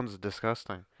sounds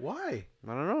disgusting. Why?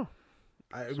 I don't know.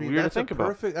 I It's mean, weird to that's think a about.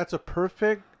 perfect. That's a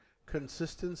perfect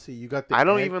consistency. You got the. I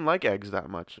don't egg- even like eggs that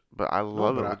much, but I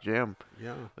love but it with jam.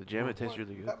 Yeah. With jam, Oh, it tastes boy,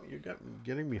 really you good. You got me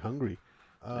getting me hungry.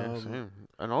 Yeah, same.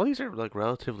 And all these are like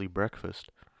relatively breakfast.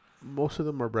 Most of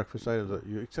them are breakfast items,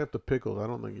 except the pickles. I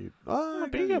don't think you. Oh,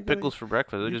 But you get pickles for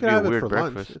breakfast. It'd You just can be a have it weird for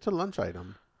breakfast. lunch. It's a lunch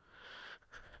item.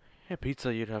 Yeah,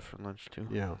 pizza you'd have for lunch too.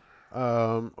 Yeah.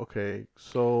 Okay.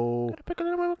 So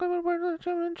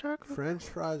French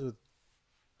fries with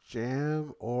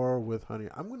jam or with honey.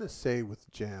 I'm gonna say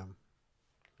with jam.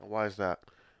 Why is that?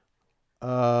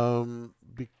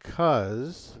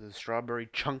 Because The strawberry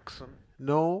chunks.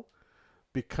 no,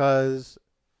 because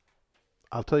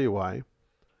I'll tell you why.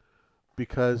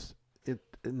 Because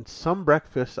in some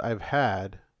breakfasts I've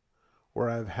had, where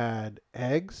I've had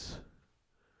eggs,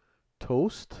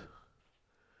 toast,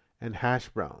 and hash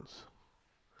browns,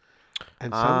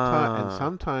 and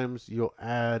sometimes you'll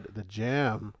add the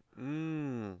jam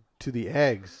Mmm. to the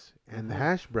eggs and the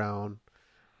hash brown,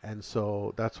 And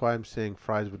so that's why I'm saying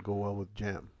fries would go well with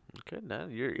jam. Okay, now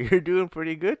you're doing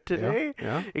pretty good Yeah, today.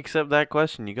 yeah. Except that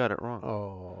question, you got it wrong.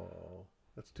 Oh,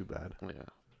 that's too bad. Yeah.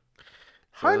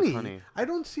 So it was Honey? honey. I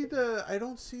don't see the.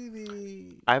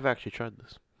 I've actually tried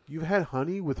this. You've had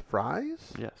honey with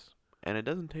fries? Yes. And it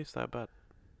doesn't taste that bad.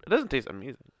 It doesn't taste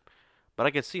amazing. But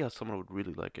I can see how someone would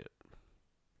really like it.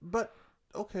 But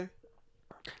okay.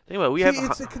 Think about it, we See,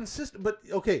 have it's a consistent. But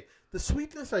okay, the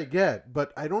sweetness I get,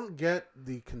 but I don't get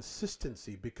the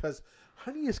consistency because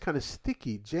honey is kind of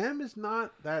sticky. Jam is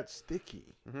not that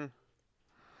sticky. hmm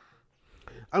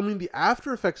I mean, the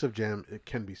after effects of jam it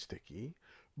can be sticky,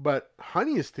 but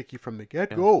honey is sticky from the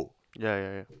get go,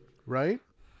 Yeah. right?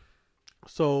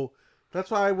 So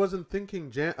that's why I wasn't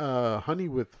thinking honey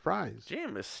with fries.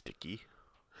 Jam is sticky.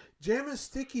 Jam is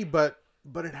sticky, but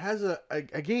it has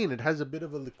it has a bit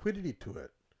of a liquidity to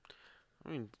it. I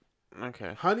mean,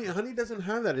 okay. Honey doesn't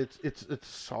have that. It's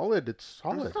solid. It's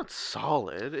solid. It's not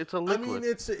solid. It's a liquid. I mean,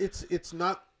 it's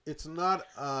not.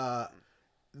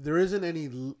 There isn't any.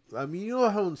 I mean, you know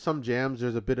how in some jams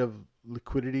there's a bit of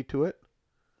liquidity to it.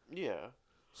 Yeah.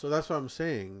 So that's what I'm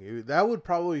saying. That would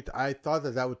probably. I thought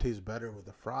that would taste better with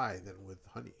a fry than with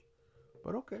honey.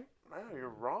 But okay. No, you're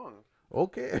wrong.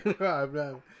 Okay.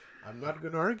 I'm not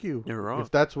gonna argue. You're wrong.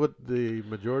 If that's what the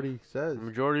majority says.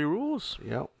 Majority rules.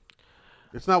 Yeah.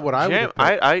 It's not what I would. Jam.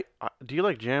 I do you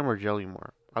like jam or jelly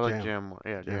more? I like Jam. jam more.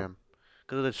 Yeah, Jam. jam.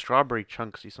 Because of the strawberry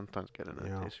chunks you sometimes get in it.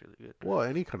 Yeah. It tastes really good. Well,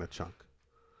 any kind of chunk.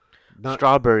 Not,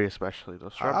 Strawberry especially though. I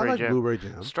Strawberry like jam. blueberry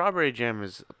jam. Strawberry jam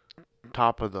is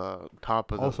top of the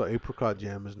Also, apricot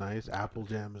jam is nice. Apple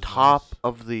jam is top nice.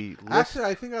 of the list. Actually,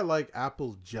 I think I like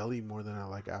apple jelly more than I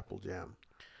like apple jam.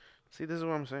 See, this is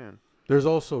what I'm saying. There's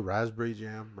also raspberry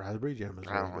jam. Raspberry jam is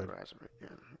I very don't good. like raspberry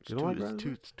jam. You don't like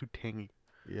raspberry? It's too tangy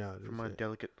Yeah, for my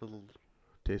delicate little.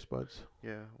 taste buds.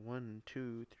 Yeah, 1,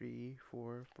 2, 3,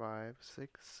 4, 5,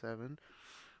 6, 7,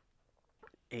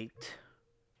 8.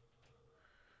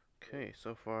 Okay,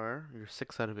 so far you're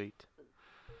 6 out of 8.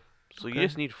 So you Okay.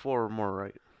 just need 4 or more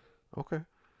right. Okay.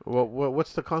 Well,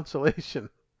 what's the consolation?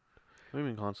 What do you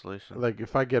mean consolation? Like,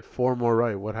 if I get 4 more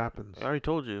right, what happens? I already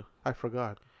told you. I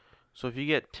forgot. So if you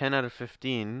get 10 out of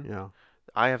 15, Yeah.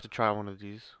 I have to try one of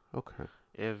these. Okay.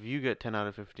 If you get 10 out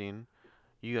of 15,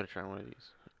 you got to try one of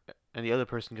these. And the other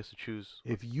person gets to choose.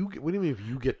 If you get, what do you mean if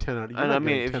you get 10 out? And I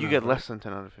mean, if you get less than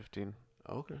 10 out of 15.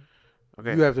 Okay.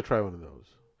 Okay. You have to try one of those.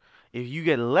 If you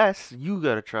get less, you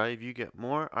got to try. If you get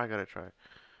more, I got to try.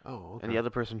 Oh, okay. And the other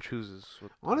person chooses.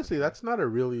 Honestly, that's not a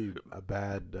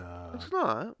bad. It's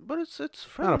not, but it's not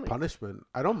friendly. a punishment.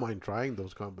 I don't mind trying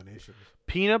those combinations.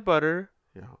 Peanut butter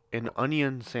Yeah. and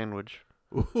onion sandwich.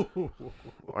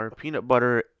 Or peanut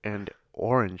butter and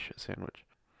orange sandwich.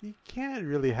 You can't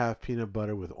really have peanut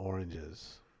butter with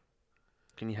oranges.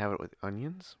 Can you have it with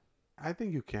onions? I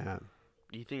think you can.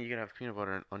 Do you think you can have peanut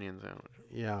butter and onion sandwich?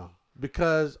 Yeah.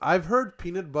 Because I've heard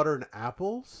peanut butter and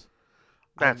apples.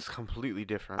 That's completely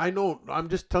different. I know. I'm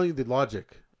just telling you the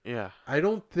logic. Yeah. I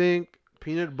don't think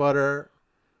peanut butter.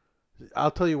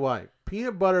 I'll tell you why.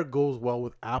 Peanut butter goes well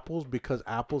with apples because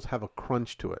apples have a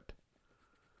crunch to it.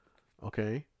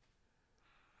 Okay?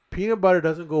 Peanut butter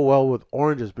doesn't go well with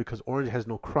oranges because orange has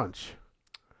no crunch.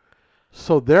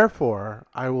 So therefore,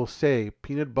 I will say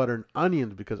peanut butter and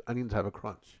onions because onions have a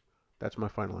crunch. That's my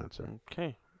final answer.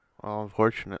 Okay. Well,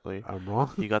 unfortunately, I'm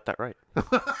wrong. you got that right.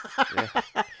 Yeah.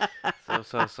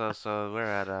 So we're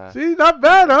at See, not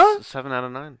bad, huh? 7 out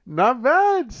of 9. Not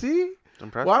bad. See?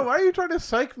 Impressive. Why are you trying to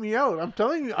psych me out? I'm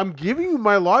telling you, I'm giving you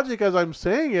my logic as I'm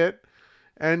saying it,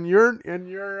 and you're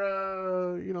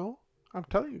I'm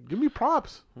telling you, give me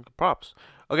props. Props.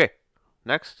 Okay.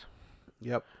 Next.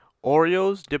 Yep.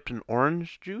 Oreos dipped in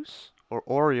orange juice or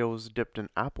Oreos dipped in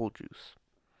apple juice?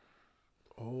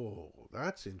 Oh,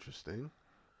 that's interesting.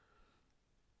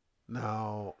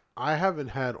 Now, I haven't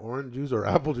had orange juice or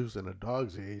apple juice in a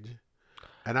dog's age,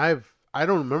 and I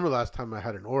don't remember last time I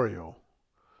had an Oreo.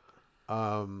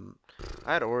 I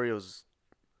had Oreos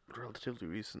relatively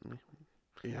recently.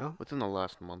 Yeah. Within the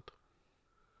last month.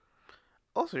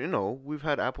 Also, we've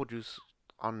had apple juice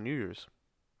on New Year's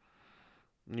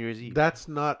Eve. That's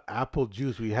not apple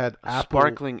juice. We had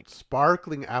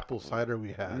sparkling apple cider.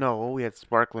 We had. No, we had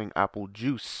sparkling apple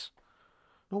juice.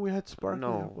 No, we had sparkling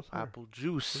apple cider. Apple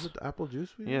juice. Was it apple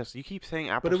juice? Yes, you keep saying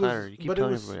apple cider. You keep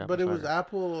telling everybody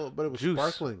apple cider. But it was juice.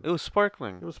 sparkling. It was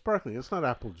sparkling. It was sparkling. It's not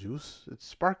apple juice. It's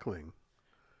sparkling.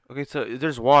 Okay, so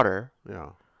there's water. Yeah.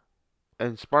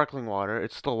 And sparkling water,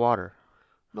 it's still water.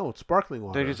 No, it's sparkling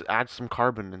water. They just add some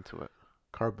carbon into it.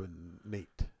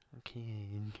 Carbonate. Okay.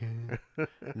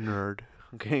 Nerd.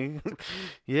 Okay.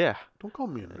 Yeah. Don't call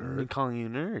me a I'm nerd. calling you a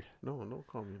nerd. No, don't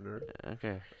call me a nerd.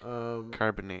 Okay. Um,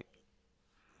 Carbonate.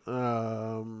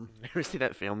 um, Ever see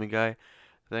that Family Guy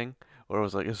thing? Where it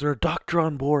was like, is there a doctor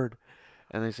on board?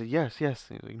 And they said, yes, yes.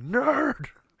 And he's like, nerd!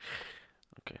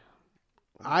 Okay.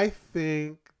 I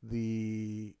think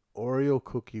the Oreo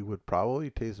cookie would probably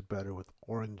taste better with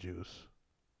orange juice,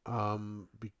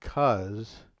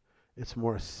 because it's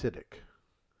more acidic,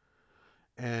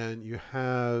 and you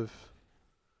have,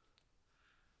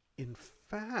 in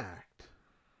fact,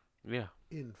 Yeah.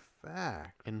 in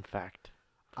fact, In fact.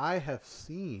 I have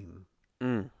seen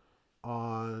Mm.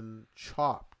 on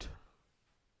Chopped.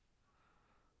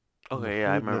 On the Okay,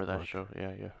 yeah, I Food remember that Network. show.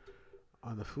 Yeah, yeah.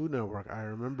 On the Food Network, I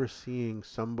remember seeing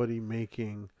somebody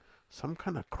making some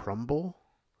kind of crumble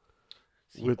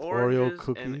with Oreo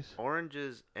cookies.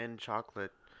 Oranges and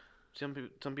chocolate. Some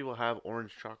people have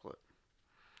orange chocolate,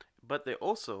 but I've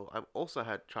also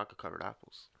had chocolate covered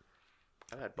apples.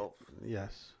 I've had both.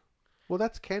 Yes. Well,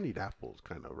 that's candied apples,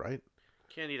 kind of, right?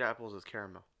 Candied apples is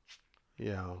caramel,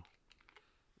 Yeah.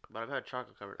 but I've had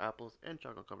chocolate covered apples and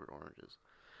chocolate covered oranges.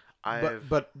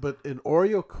 But an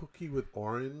Oreo cookie with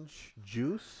orange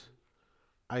juice,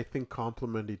 I think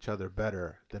complement each other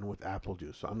better than with apple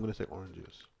juice. So I'm gonna say orange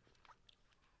juice.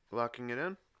 Locking it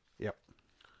in. Yep.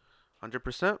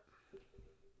 100%.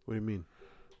 What do you mean?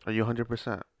 Are you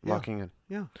 100% Yeah. locking in?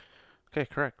 Yeah. Okay,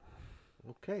 correct.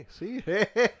 Okay. See.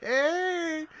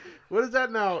 Hey. What is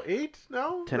that now? 8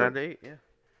 now? 10 out of 8. Yeah.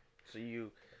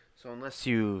 So unless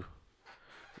you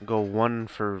go 1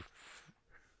 for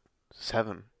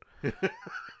 7.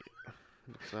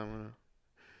 So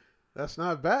That's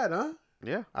not bad, huh?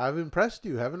 yeah. I've impressed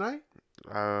you, haven't I?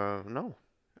 No.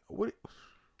 What?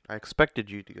 I expected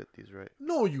you to get these right.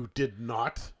 No, you did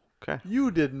not. Okay. You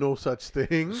did no such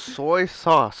thing. Soy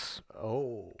sauce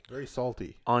Oh, very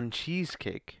salty. on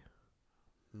cheesecake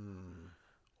Hmm.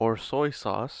 or soy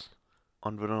sauce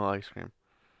on vanilla ice cream.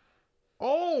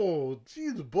 Oh,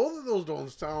 geez, both of those don't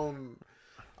sound.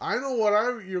 I know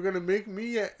what you're gonna make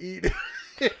me eat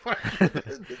if I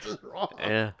this is wrong.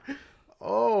 Yeah.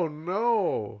 Oh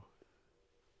no.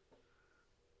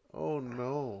 Oh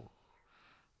no.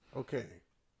 Okay.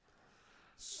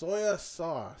 Soya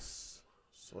sauce.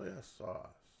 Soya sauce.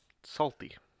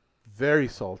 Salty. Very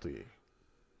salty.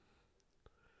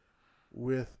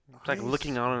 With It's like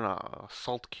looking on a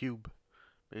salt cube,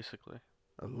 basically.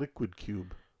 a liquid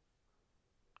cube.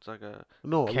 It's like a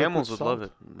No, a camels liquid would love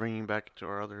salt. it. Bringing back to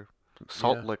our other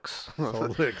salt Yeah. licks.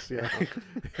 Salt licks, yeah.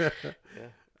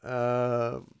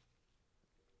 Yeah.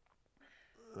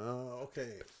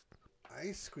 Okay.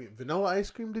 Ice cream. Vanilla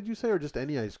ice cream, did you say, or just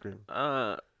any ice cream?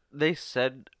 They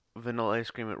said vanilla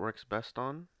ice cream it works best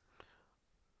on.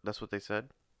 That's what they said.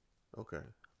 Okay.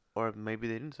 Or maybe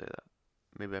they didn't say that.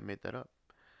 Maybe I made that up.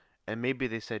 And maybe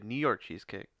they said New York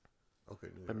cheesecake, Okay.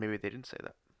 New but York. maybe they didn't say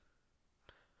that.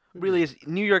 Maybe. Really, is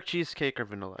New York cheesecake or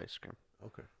vanilla ice cream?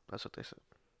 Okay. That's what they said.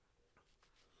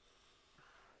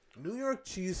 New York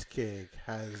cheesecake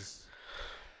has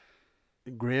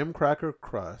graham cracker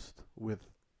crust with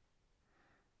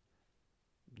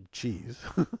cheese,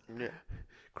 Yeah.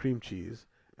 cream cheese,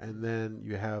 and then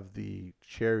you have the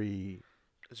cherry.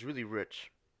 It's really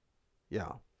rich.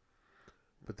 Yeah.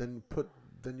 But then you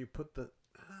put the.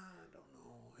 I don't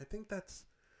know. I think that's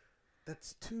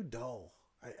too dull.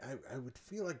 I would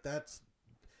feel like that's.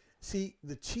 See,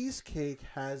 the cheesecake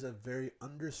has a very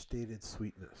understated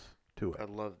sweetness to I it.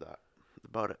 love that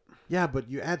about it. Yeah, but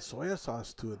you add soya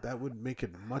sauce to it, that would make it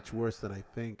much worse than I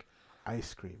think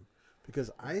ice cream.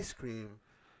 Because ice cream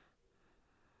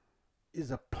is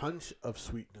a punch of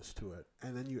sweetness to it.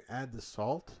 And then you add the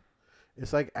salt.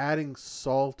 It's like adding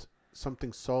salt,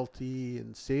 something salty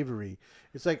and savory.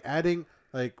 It's like adding,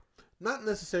 like, not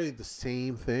necessarily the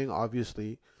same thing,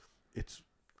 obviously. It's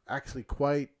actually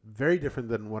quite very different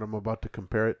than what I'm about to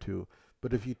compare it to.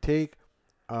 But if you take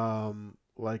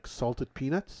like salted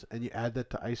peanuts and you add that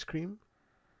to ice cream,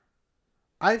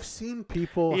 I've seen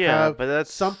people have but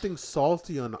that's something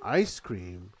salty on ice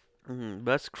cream. But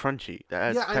that's crunchy.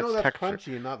 That Yeah, I know that's texture.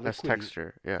 crunchy and not That's liquidy.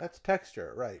 texture. Yeah. That's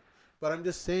texture, right? But I'm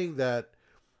just saying that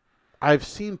I've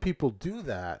seen people do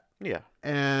that Yeah.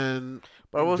 and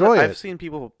But enjoy I've it. seen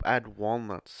people add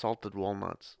walnuts, salted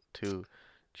walnuts, to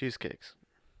cheesecakes.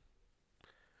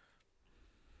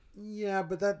 Yeah,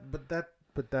 but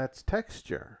that's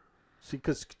texture. See,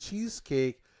 because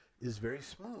cheesecake is very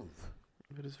smooth.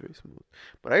 It is very smooth.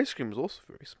 But ice cream is also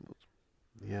very smooth.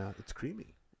 Yeah, it's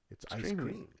creamy. It's ice creamy.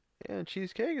 cream. Yeah, and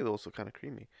cheesecake is also kind of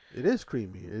creamy. It is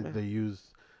creamy. Yeah. They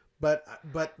use, but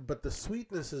the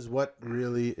sweetness is what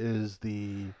really is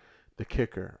the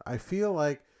kicker. I feel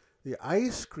like The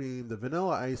ice cream, the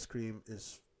vanilla ice cream,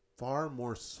 is far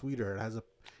more sweeter.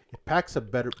 It packs a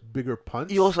bigger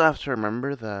punch. You also have to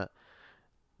remember that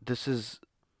this is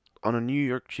on a New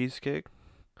York cheesecake.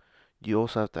 You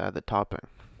also have to add the topping.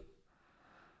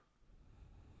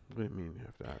 What do you mean you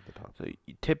have to add the top? So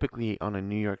typically on a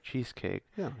New York cheesecake,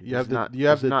 Yeah, you have the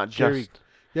cherry. just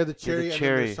You have the cherry, and then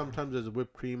cherry. sometimes there's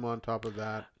whipped cream on top of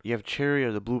that. You have cherry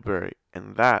or the blueberry,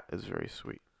 and that is very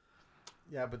sweet.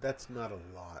 Yeah, but that's not a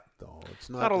lot, though. It's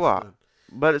Not a lot,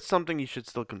 but it's something you should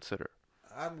still consider.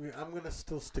 I'm gonna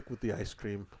still stick with the ice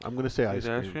cream. I'm gonna say ice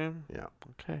cream. Yeah.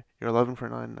 Okay, you're 11 for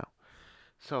 9 now.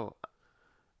 So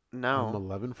I'm now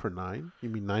 11 for 9. You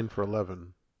mean 9 for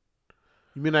 11?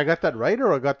 You mean I got that right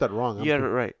or I got that wrong? you got it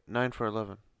right. 9 for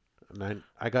 11. 9.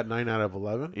 I got 9 out of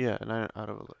 11. Yeah, 9 out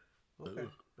of 11. Okay.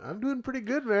 I'm doing pretty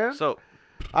good, man. So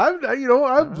I'm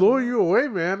blowing you away,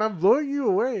 man. I'm blowing you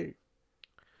away.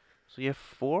 you have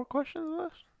 4 questions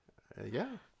left. Yeah.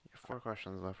 You have 4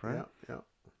 questions left, right? Yeah.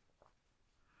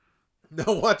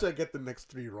 Now watch I get the next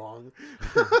 3 wrong.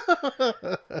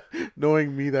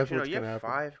 Knowing me, that's what's You gonna have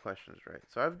happen. 5 questions right.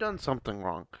 So I've done something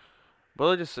wrong. But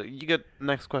let's just say you get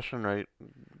next question right.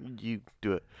 You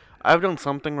do it. I've done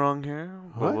something wrong here.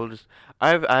 But What?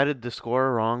 I've added the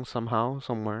score wrong somehow,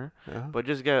 somewhere. Yeah. But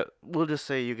we'll just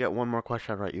say you get one more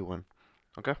question right, you win.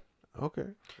 Okay? Okay.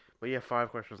 But you have 5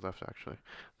 questions left, actually.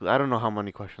 I don't know how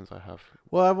many questions I have.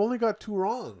 Well, I've only got 2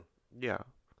 wrong. Yeah.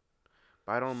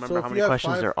 But I don't So remember if how you many have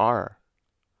questions 5 there are.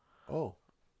 Oh.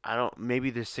 Maybe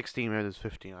there's 16, maybe there's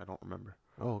 15. I don't remember.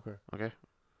 Oh, okay.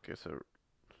 Okay, so,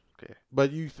 okay.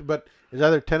 But it's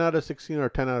either 10 out of 16 or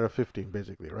 10 out of 15,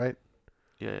 basically, right?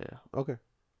 Yeah. Okay.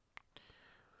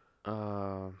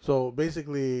 Um, So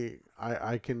basically,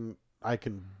 I can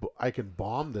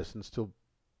bomb this and still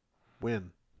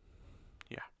win.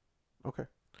 Yeah. Okay.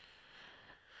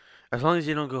 as long as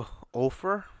you don't go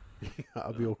over.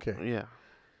 I'll be okay. Yeah.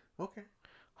 Okay.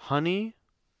 Honey.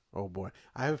 Oh boy,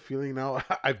 I have a feeling now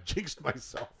I've jinxed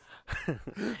myself.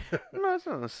 No, it's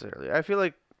not necessarily. I feel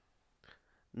like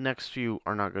next few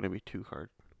are not going to be too hard.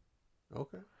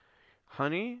 Okay.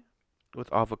 Honey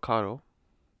with avocado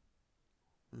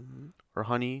Mm-hmm. or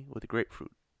honey with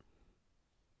grapefruit.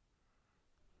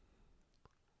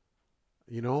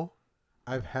 You know,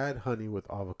 I've had honey with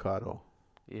avocado.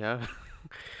 Yeah.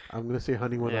 I'm gonna say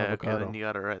honey with Okay, avocado. then you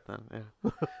got it right then.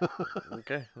 Yeah.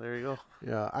 Okay, there you go.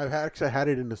 Yeah, actually had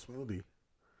it in a smoothie.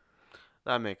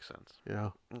 That makes sense.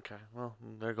 Yeah. Okay, well,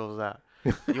 there goes that.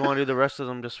 You want to do the rest of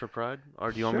them just for pride,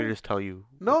 or do you want me to Sure. just tell you?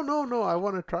 No. I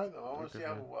want to try them. I want to Okay,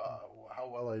 see how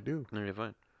well I do. Okay,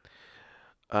 fine.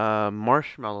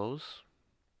 Marshmallows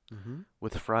Mm-hmm.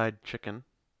 with fried chicken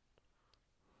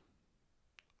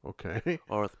Okay.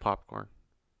 or with popcorn.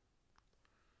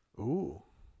 Ooh.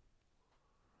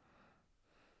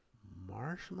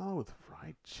 Marshmallow with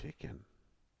fried chicken.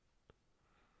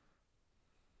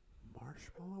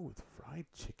 Marshmallow with fried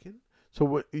chicken? So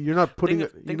what? You're not putting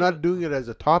it. You're not doing it as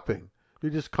a topping.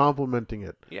 You're just complimenting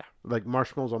it. Yeah. Like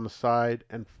marshmallows on the side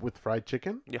and with fried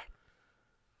chicken. Yeah.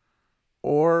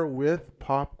 Or with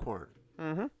popcorn.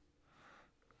 Mm-hmm.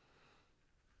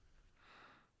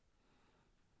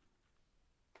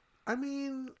 I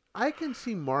mean, I can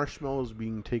see marshmallows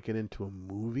being taken into a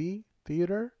movie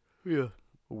theater. Yeah.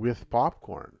 With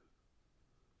popcorn.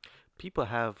 People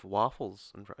have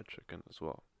waffles and fried chicken as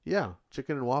well. Yeah,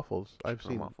 chicken and waffles. I've Chicken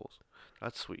seen and waffles.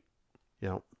 That's sweet.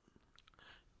 Yeah.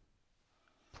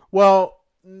 Well,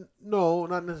 no,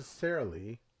 not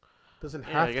necessarily. Doesn't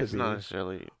have I guess to be. not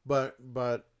necessarily. But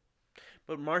But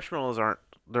marshmallows aren't.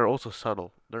 They're also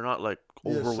subtle. They're not like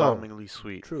Yeah, subtle. overwhelmingly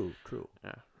sweet. True.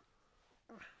 Yeah.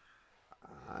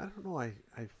 I don't know. I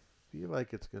feel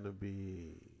like it's gonna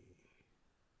be.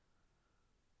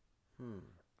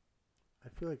 I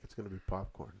feel like it's gonna be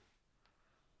popcorn.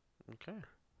 Okay.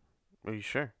 Are you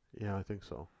sure? Yeah, I think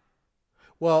so.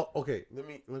 Well, okay. Let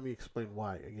me explain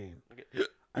why again. Okay.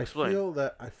 I feel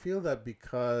that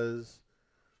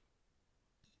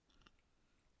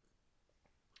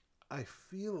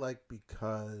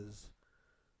because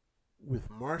with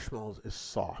marshmallows is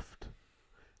soft.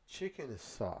 Chicken is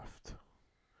soft.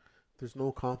 There's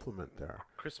no compliment there.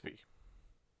 Crispy.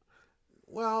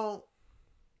 Well,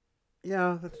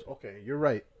 yeah, that's okay. You're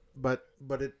right. But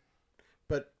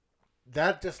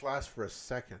that just lasts for a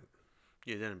second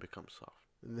Yeah, then it becomes soft.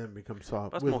 and then becomes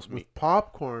soft. That's with, most with meat.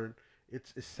 popcorn,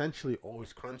 it's essentially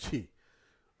always crunchy,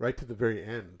 right to the very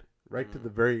end, to the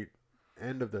very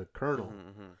end of the kernel.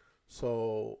 Mm-hmm.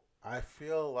 So I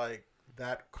feel like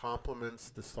that complements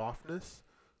the softness.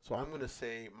 So I'm gonna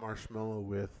say marshmallow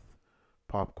with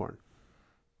popcorn.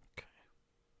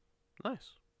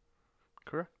 Nice.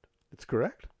 Correct. It's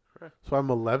correct. Right. So I'm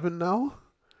 11 now?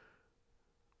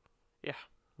 Yeah.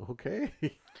 Okay.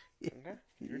 Okay.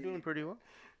 You're doing pretty well.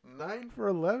 9 for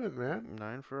 11, man.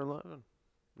 9 for 11.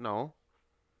 No.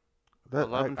 That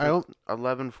 11 I, for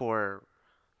 11 for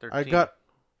 13.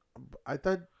 I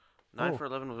thought 9 oh. for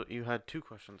 11 was, you had 2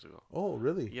 questions ago. Oh,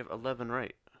 really? You have 11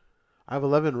 right. I have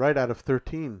 11 right out of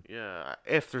 13. Yeah,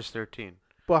 if there's 13.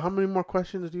 But how many more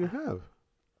questions do you have?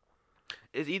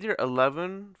 It's either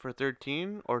 11 for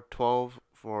 13 or 12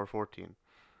 for 14.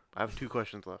 I have 2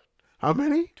 questions left. How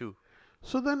many? 2.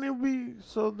 So then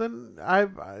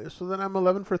I'm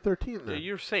 11 for 13 then.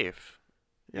 You're safe.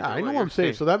 Yeah, I Either way, know I'm you're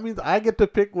safe. So that means I get to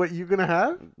pick what you're gonna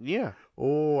have. Yeah.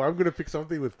 Oh, I'm gonna pick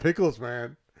something with pickles,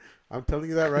 man. I'm telling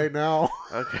you that right now.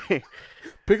 Okay.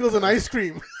 Pickles and ice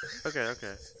cream. Okay.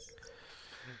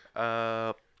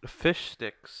 Fish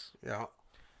sticks Yeah.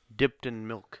 dipped in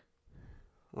milk,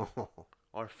 Oh.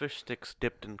 or fish sticks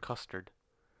dipped in custard.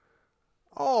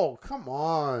 Oh, come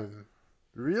on.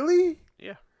 Really?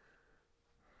 Yeah.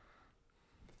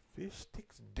 Fish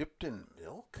sticks dipped in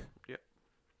milk? Yeah.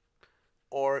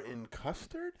 Or in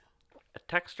custard? A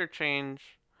texture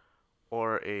change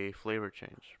or a flavor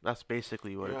change. That's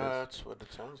basically what it is. That's what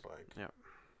it sounds like. Yeah.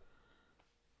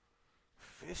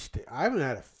 Fish stick. I haven't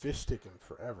had a fish stick in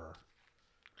forever.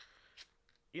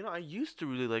 You know, I used to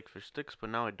really like fish sticks, but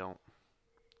now I don't.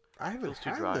 I haven't Feels too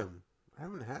had dry. them. I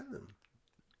haven't had them.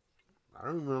 I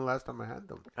don't even know the last time I had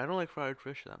them. I don't like fried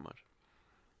fish that much.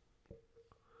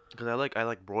 Because I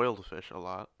like broiled fish a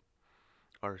lot.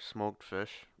 Or smoked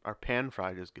fish. Or pan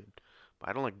fried is good. But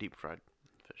I don't like deep fried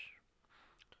fish.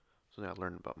 Something I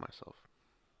learned about myself.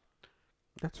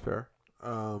 That's fair.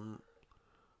 I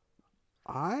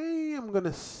am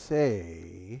gonna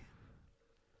say,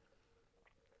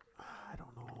 I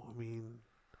don't know. I mean,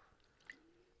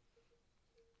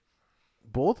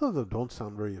 both of them don't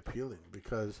sound very appealing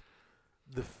because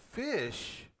the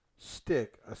fish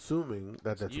stick, assuming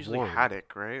that that's Usually warm.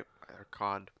 haddock, right? Or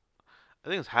cod. I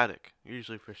think it's haddock.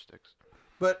 Usually fish sticks.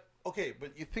 But okay,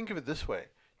 but you think of it this way: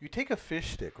 you take a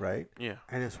fish stick, right? Yeah.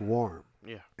 And it's warm,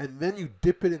 Yeah. and then you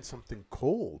dip it in something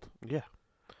cold. Yeah.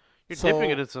 You're So dipping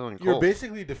it in something cold. You're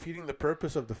basically defeating the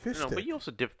purpose of the fish No, stick. but you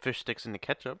also dip fish sticks into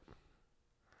ketchup.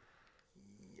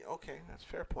 Okay, that's a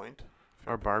fair point.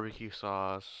 Or barbecue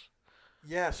sauce.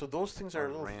 Yeah, so those things are Or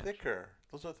a little ranch. thicker.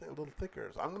 Those are a little thicker.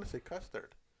 So I'm going to say custard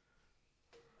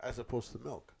as opposed to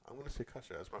milk. I'm going to say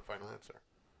custard as my final answer.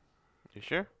 You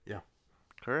sure? Yeah.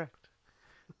 Correct.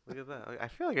 Look at that. I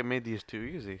feel like I made these too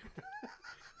easy.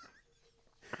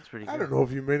 That's pretty good. I don't know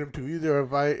if you made them too easy or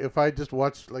if I just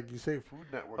watched, like you say, Food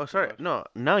Network. Oh, too sorry. much. No,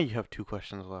 now you have 2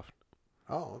 questions left.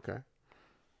 Oh, okay.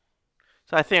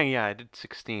 So I think, yeah, I did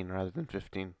 16 rather than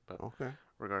 15. But Okay.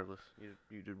 regardless,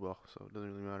 you did well, so it doesn't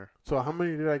really matter. So how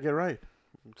many did I get right?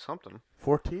 Something.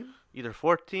 14? Either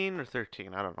 14 or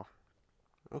 13. I don't know.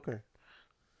 Okay.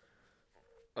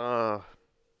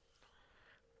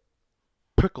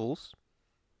 Pickles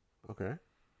Okay.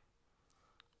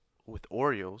 with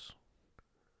Oreos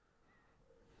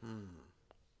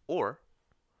or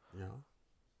Yeah.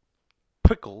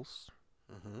 pickles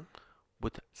Mm-hmm.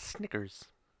 with Snickers.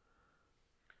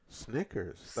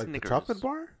 Snickers. Like the Snickers. chocolate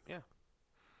bar?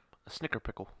 A Snicker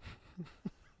pickle.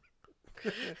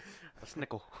 A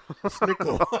snickle.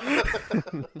 Snickle.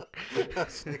 A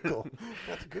snickle.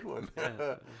 That's a good one.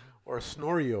 Yeah. Or a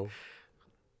Snorio.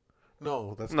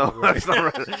 No, that's No, not right. that's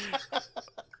not right.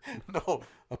 No.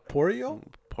 A Poreo?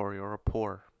 Porry or a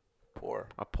pour. Pour.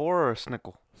 A pour or a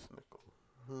snickle.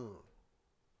 Snickle.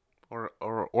 Or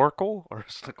a orkle or a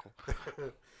snickle.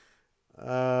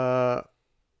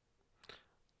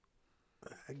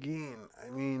 Again, I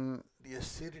mean, the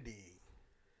acidity.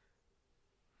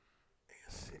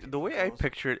 The way I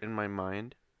picture it in my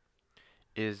mind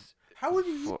is How would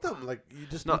you eat them? Like you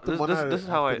just no. eat them one out This is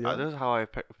how after the other? this is how I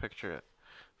picture it.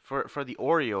 For the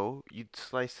Oreo, you'd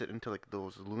slice it into like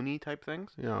those loony type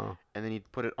things, Yeah. and then you'd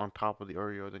put it on top of the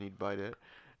Oreo. Then you'd bite it,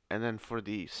 and then for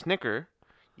the Snicker,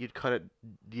 you'd cut it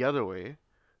the other way,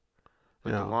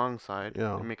 like Yeah. the long side,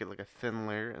 Yeah. and make it like a thin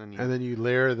layer, and then And then you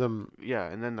layer them. yeah,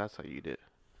 and then that's how you eat it.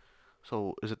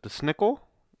 So is it the Snickle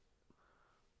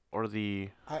or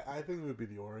the? I think it would be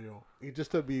the Oreo. It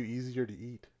just to be easier to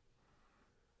eat.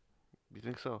 You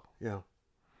think so? Yeah.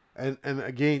 And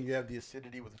again, you have the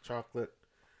acidity with the chocolate.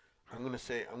 I'm gonna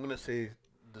say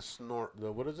the snort.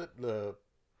 The what is it? The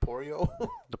Poreo.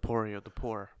 The Poreo, the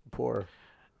pour. Pour.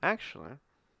 Actually,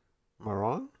 Am I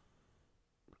wrong?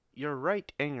 you're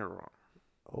right and you're wrong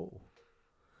Oh.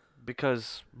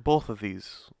 because both of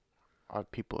these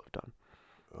people have done.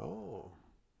 Oh.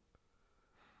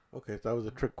 Okay, so that was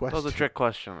a trick question. That was a trick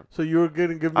question. So you were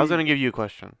gonna give me. I was gonna give you a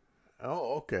question.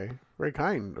 Oh, okay. Very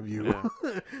kind of you. Yeah.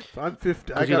 So I'm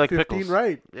 15. I 'Cause you got like 15 pickles.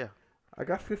 right. Yeah. I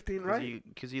got 15 right.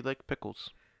 Because you like pickles.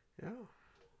 Yeah.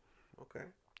 Okay.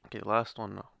 Okay, last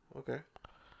one now. Okay.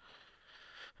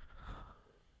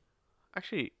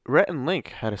 Actually, Rhett and Link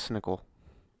had a snickle.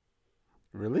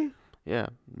 Really? Yeah,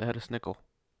 they had a snickle.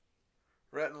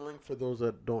 Rat and Link, for those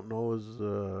that don't know, is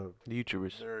The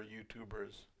YouTubers. they're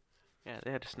YouTubers Yeah,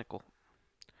 they had a snickle.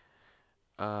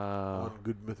 on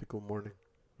Good Mythical Morning.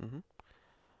 Mhm.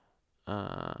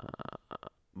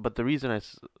 But the reason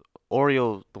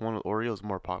Oreo, the one with Oreo is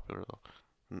more popular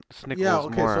though. Snickle Yeah. is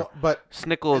Okay. more. So, but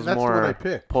Snickle and is that's the one I more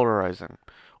picked. polarizing.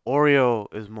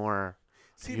 Oreo is more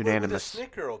See, with a unanimous.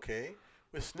 Snicker, okay.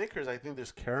 With Snickers, I think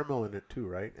there's caramel in it too,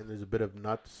 right? And there's a bit of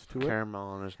nuts to it.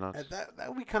 Caramel and there's nuts. And that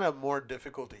would be kind of more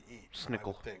difficult to eat, I Snickle.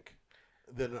 would think,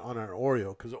 than on an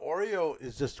Oreo, because Oreo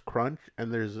is just crunch,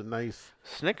 and there's a nice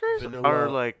Snickers vanilla are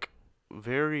like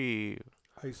very.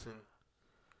 icing,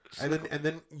 and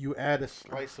then you add a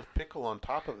slice of pickle on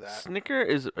top of that. Snicker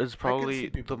is see probably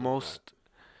people the doing most.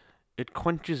 It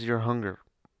quenches your hunger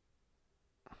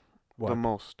What? the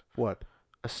most. What?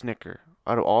 A Snicker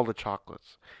out of all the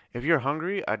chocolates. If you're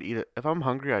hungry, I'd eat it. If I'm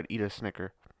hungry, I'd eat a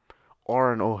Snicker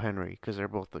or an O. Henry because they're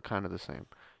both kind of the same.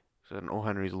 So an O.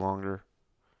 Henry's longer.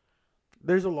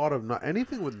 There's a lot of nut.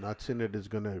 Anything with nuts in it is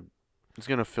gonna. It's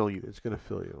gonna fill you. It's gonna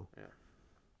fill you.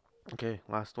 Okay,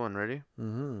 last one. Ready?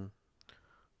 Mm-hmm.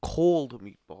 Cold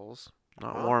meatballs,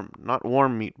 not Huh? warm. Not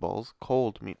warm meatballs.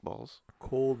 Cold meatballs.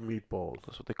 Cold meatballs.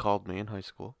 That's what they called me in high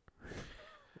school.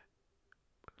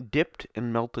 Dipped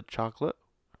in melted chocolate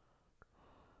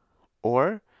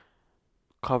or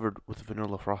covered with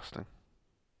vanilla frosting.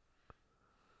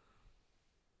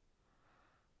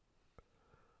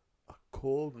 A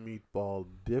cold meatball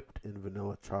dipped in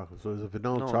vanilla chocolate. So is it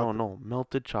vanilla No, chocolate? no, no.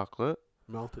 Melted chocolate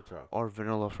Melted chocolate. or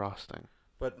vanilla frosting.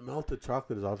 But melted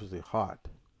chocolate is obviously hot.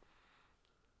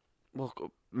 Well,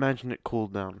 imagine it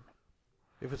cooled down.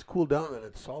 If it's cooled down, then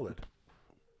it's solid.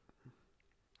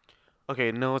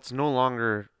 Okay, no, it's no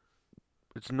longer.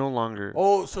 It's no longer.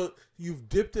 Oh, so you've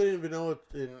dipped it in vanilla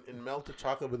in melted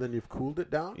chocolate, but then you've cooled it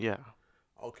down? Yeah.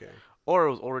 Okay. Or it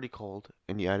was already cold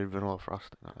and you added vanilla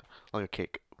frosting on it, like a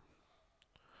cake.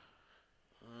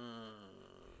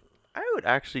 I would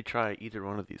actually try either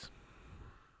one of these.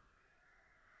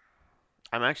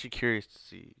 I'm actually curious to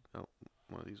see how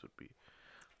one of these would be.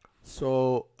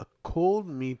 So a cold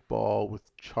meatball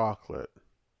with chocolate,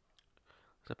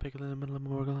 Is a pickle in the middle of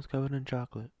Morgan that's covered in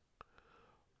chocolate?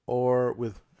 or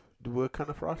with what kind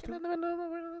of Pickle frosting? in the middle of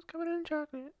Morgan that's covered in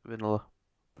chocolate. Vanilla.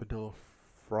 Vanilla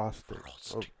frosting.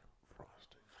 Frosting. Oh,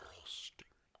 frosting.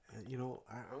 And, you know,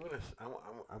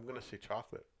 I'm gonna say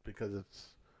chocolate because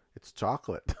it's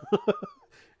chocolate.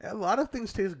 A lot of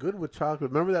things taste good with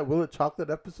chocolate. Remember that Will It Chocolate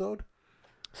episode?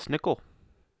 Snickle.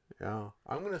 Yeah.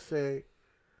 I'm gonna say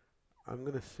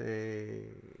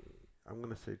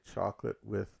chocolate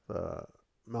with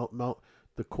melt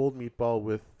the cold meatball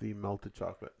with the melted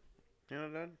chocolate. You know,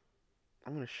 Dad?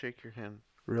 I'm gonna shake your hand.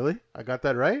 Really? I got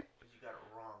that right? You got it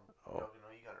wrong. Oh. No,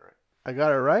 you got it right. I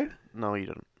got it right? No, you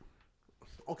didn't.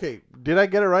 Okay, did I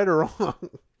get it right or wrong?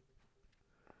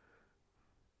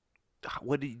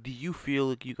 What do you feel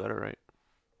like you got it right?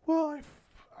 Well,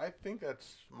 I think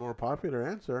that's a more popular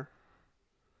answer.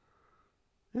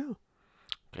 Yeah.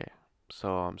 So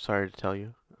I'm sorry to tell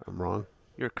you, I'm wrong.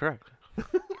 you're correct.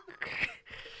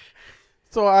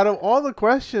 So out of all the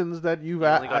questions that you've You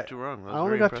only asked, got two wrong. That was I only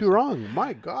very got impressive. two wrong.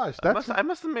 My gosh, that's I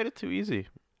must have made it too easy.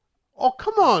 Oh,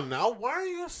 come on now. Why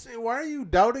are you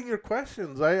doubting your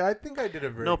questions? I think I did a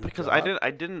very No, good because job.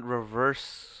 I didn't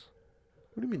reverse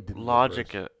What do you mean didn't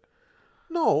logic reverse? it.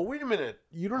 No, wait a minute.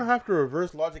 You don't have to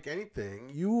reverse logic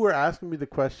anything. You were asking me the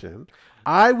question.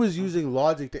 I was using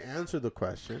logic to answer the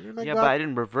question. And Yeah, but I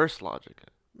didn't reverse logic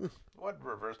it. What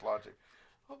reverse logic?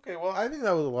 Okay, well, I think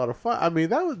that was a lot of fun. I mean,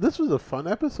 this was a fun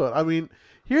episode. I mean,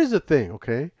 here's the thing,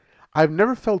 okay? I've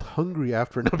never felt hungry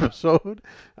after an episode.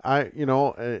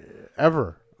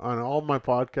 Ever on all my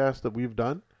podcasts that we've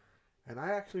done, and I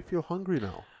actually feel hungry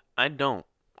now. I don't,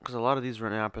 because a lot of these were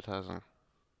appetizing.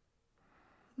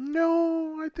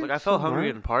 No, I think Like I felt some hungry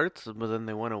aren't. in parts, but then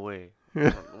they went away.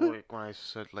 Yeah. Like when I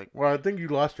said like, Well, I think you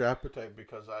lost your appetite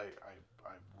because I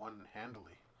won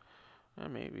handily.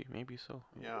 maybe so.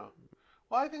 Yeah.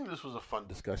 Well, I think this was a fun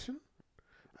discussion.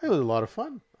 It was a lot of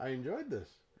fun. I enjoyed this.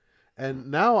 And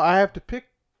now I have to pick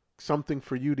something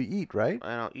for you to eat, right?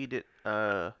 And I'll eat it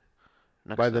By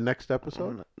the next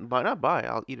episode? But not by.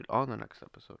 I'll eat it on the next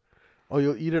episode. Oh,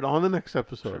 you'll eat it on the next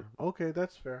episode. Sure. Okay,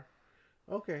 that's fair.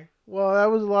 Okay. Well, that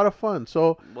was a lot of fun.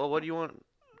 So, Well, what do you want?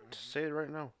 Say it right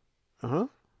now. uh-huh.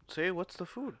 say what's the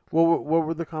food? What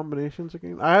were the combinations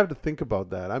again? I have to think about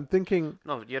that. I'm thinking,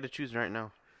 No, you had to choose right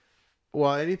now.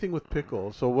 well, anything with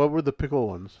pickle. So what were the pickle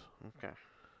ones? Okay.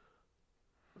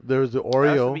 There's the That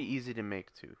has to Oreo. be easy to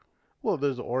make too. Well,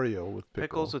 there's the Oreo with pickle.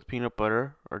 Pickles with peanut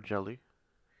butter or jelly.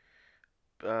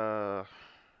 Well,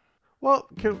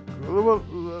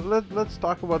 let's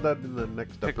talk about that in the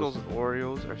next Pickles episode. with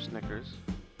Oreos or Snickers.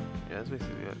 Yeah, that's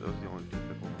basically it. Those are the only two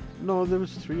pickle ones. No, there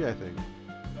was 3, I think.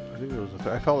 I think there was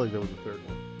I felt like there was a 3rd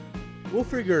one. We'll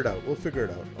figure it out.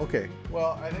 Okay.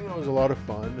 Well, I think it was a lot of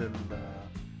fun, and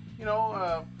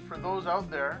for those out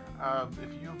there,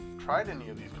 if you've tried any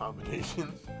of these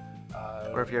combinations,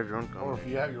 Or if you have your own or if combination.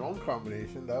 you have your own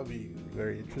combination, that would be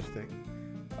very interesting.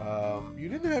 You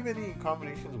didn't have any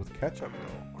combinations with ketchup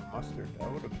though, or mustard.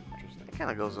 That would have been interesting. It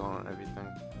kind of goes on everything.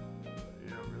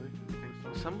 You don't really think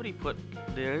so? Somebody put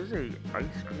there is a ice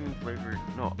cream flavored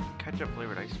ketchup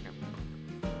flavored ice cream.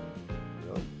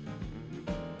 Really?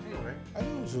 Anyway, I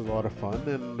think it was a lot of fun,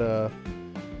 and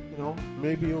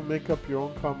maybe you'll make up your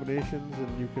own combinations,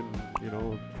 and you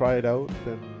can try it out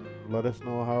and let us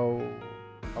know how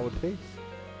it tastes.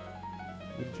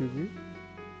 Wouldn't you agree?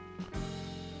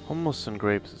 Hummus and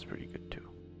grapes is pretty good too.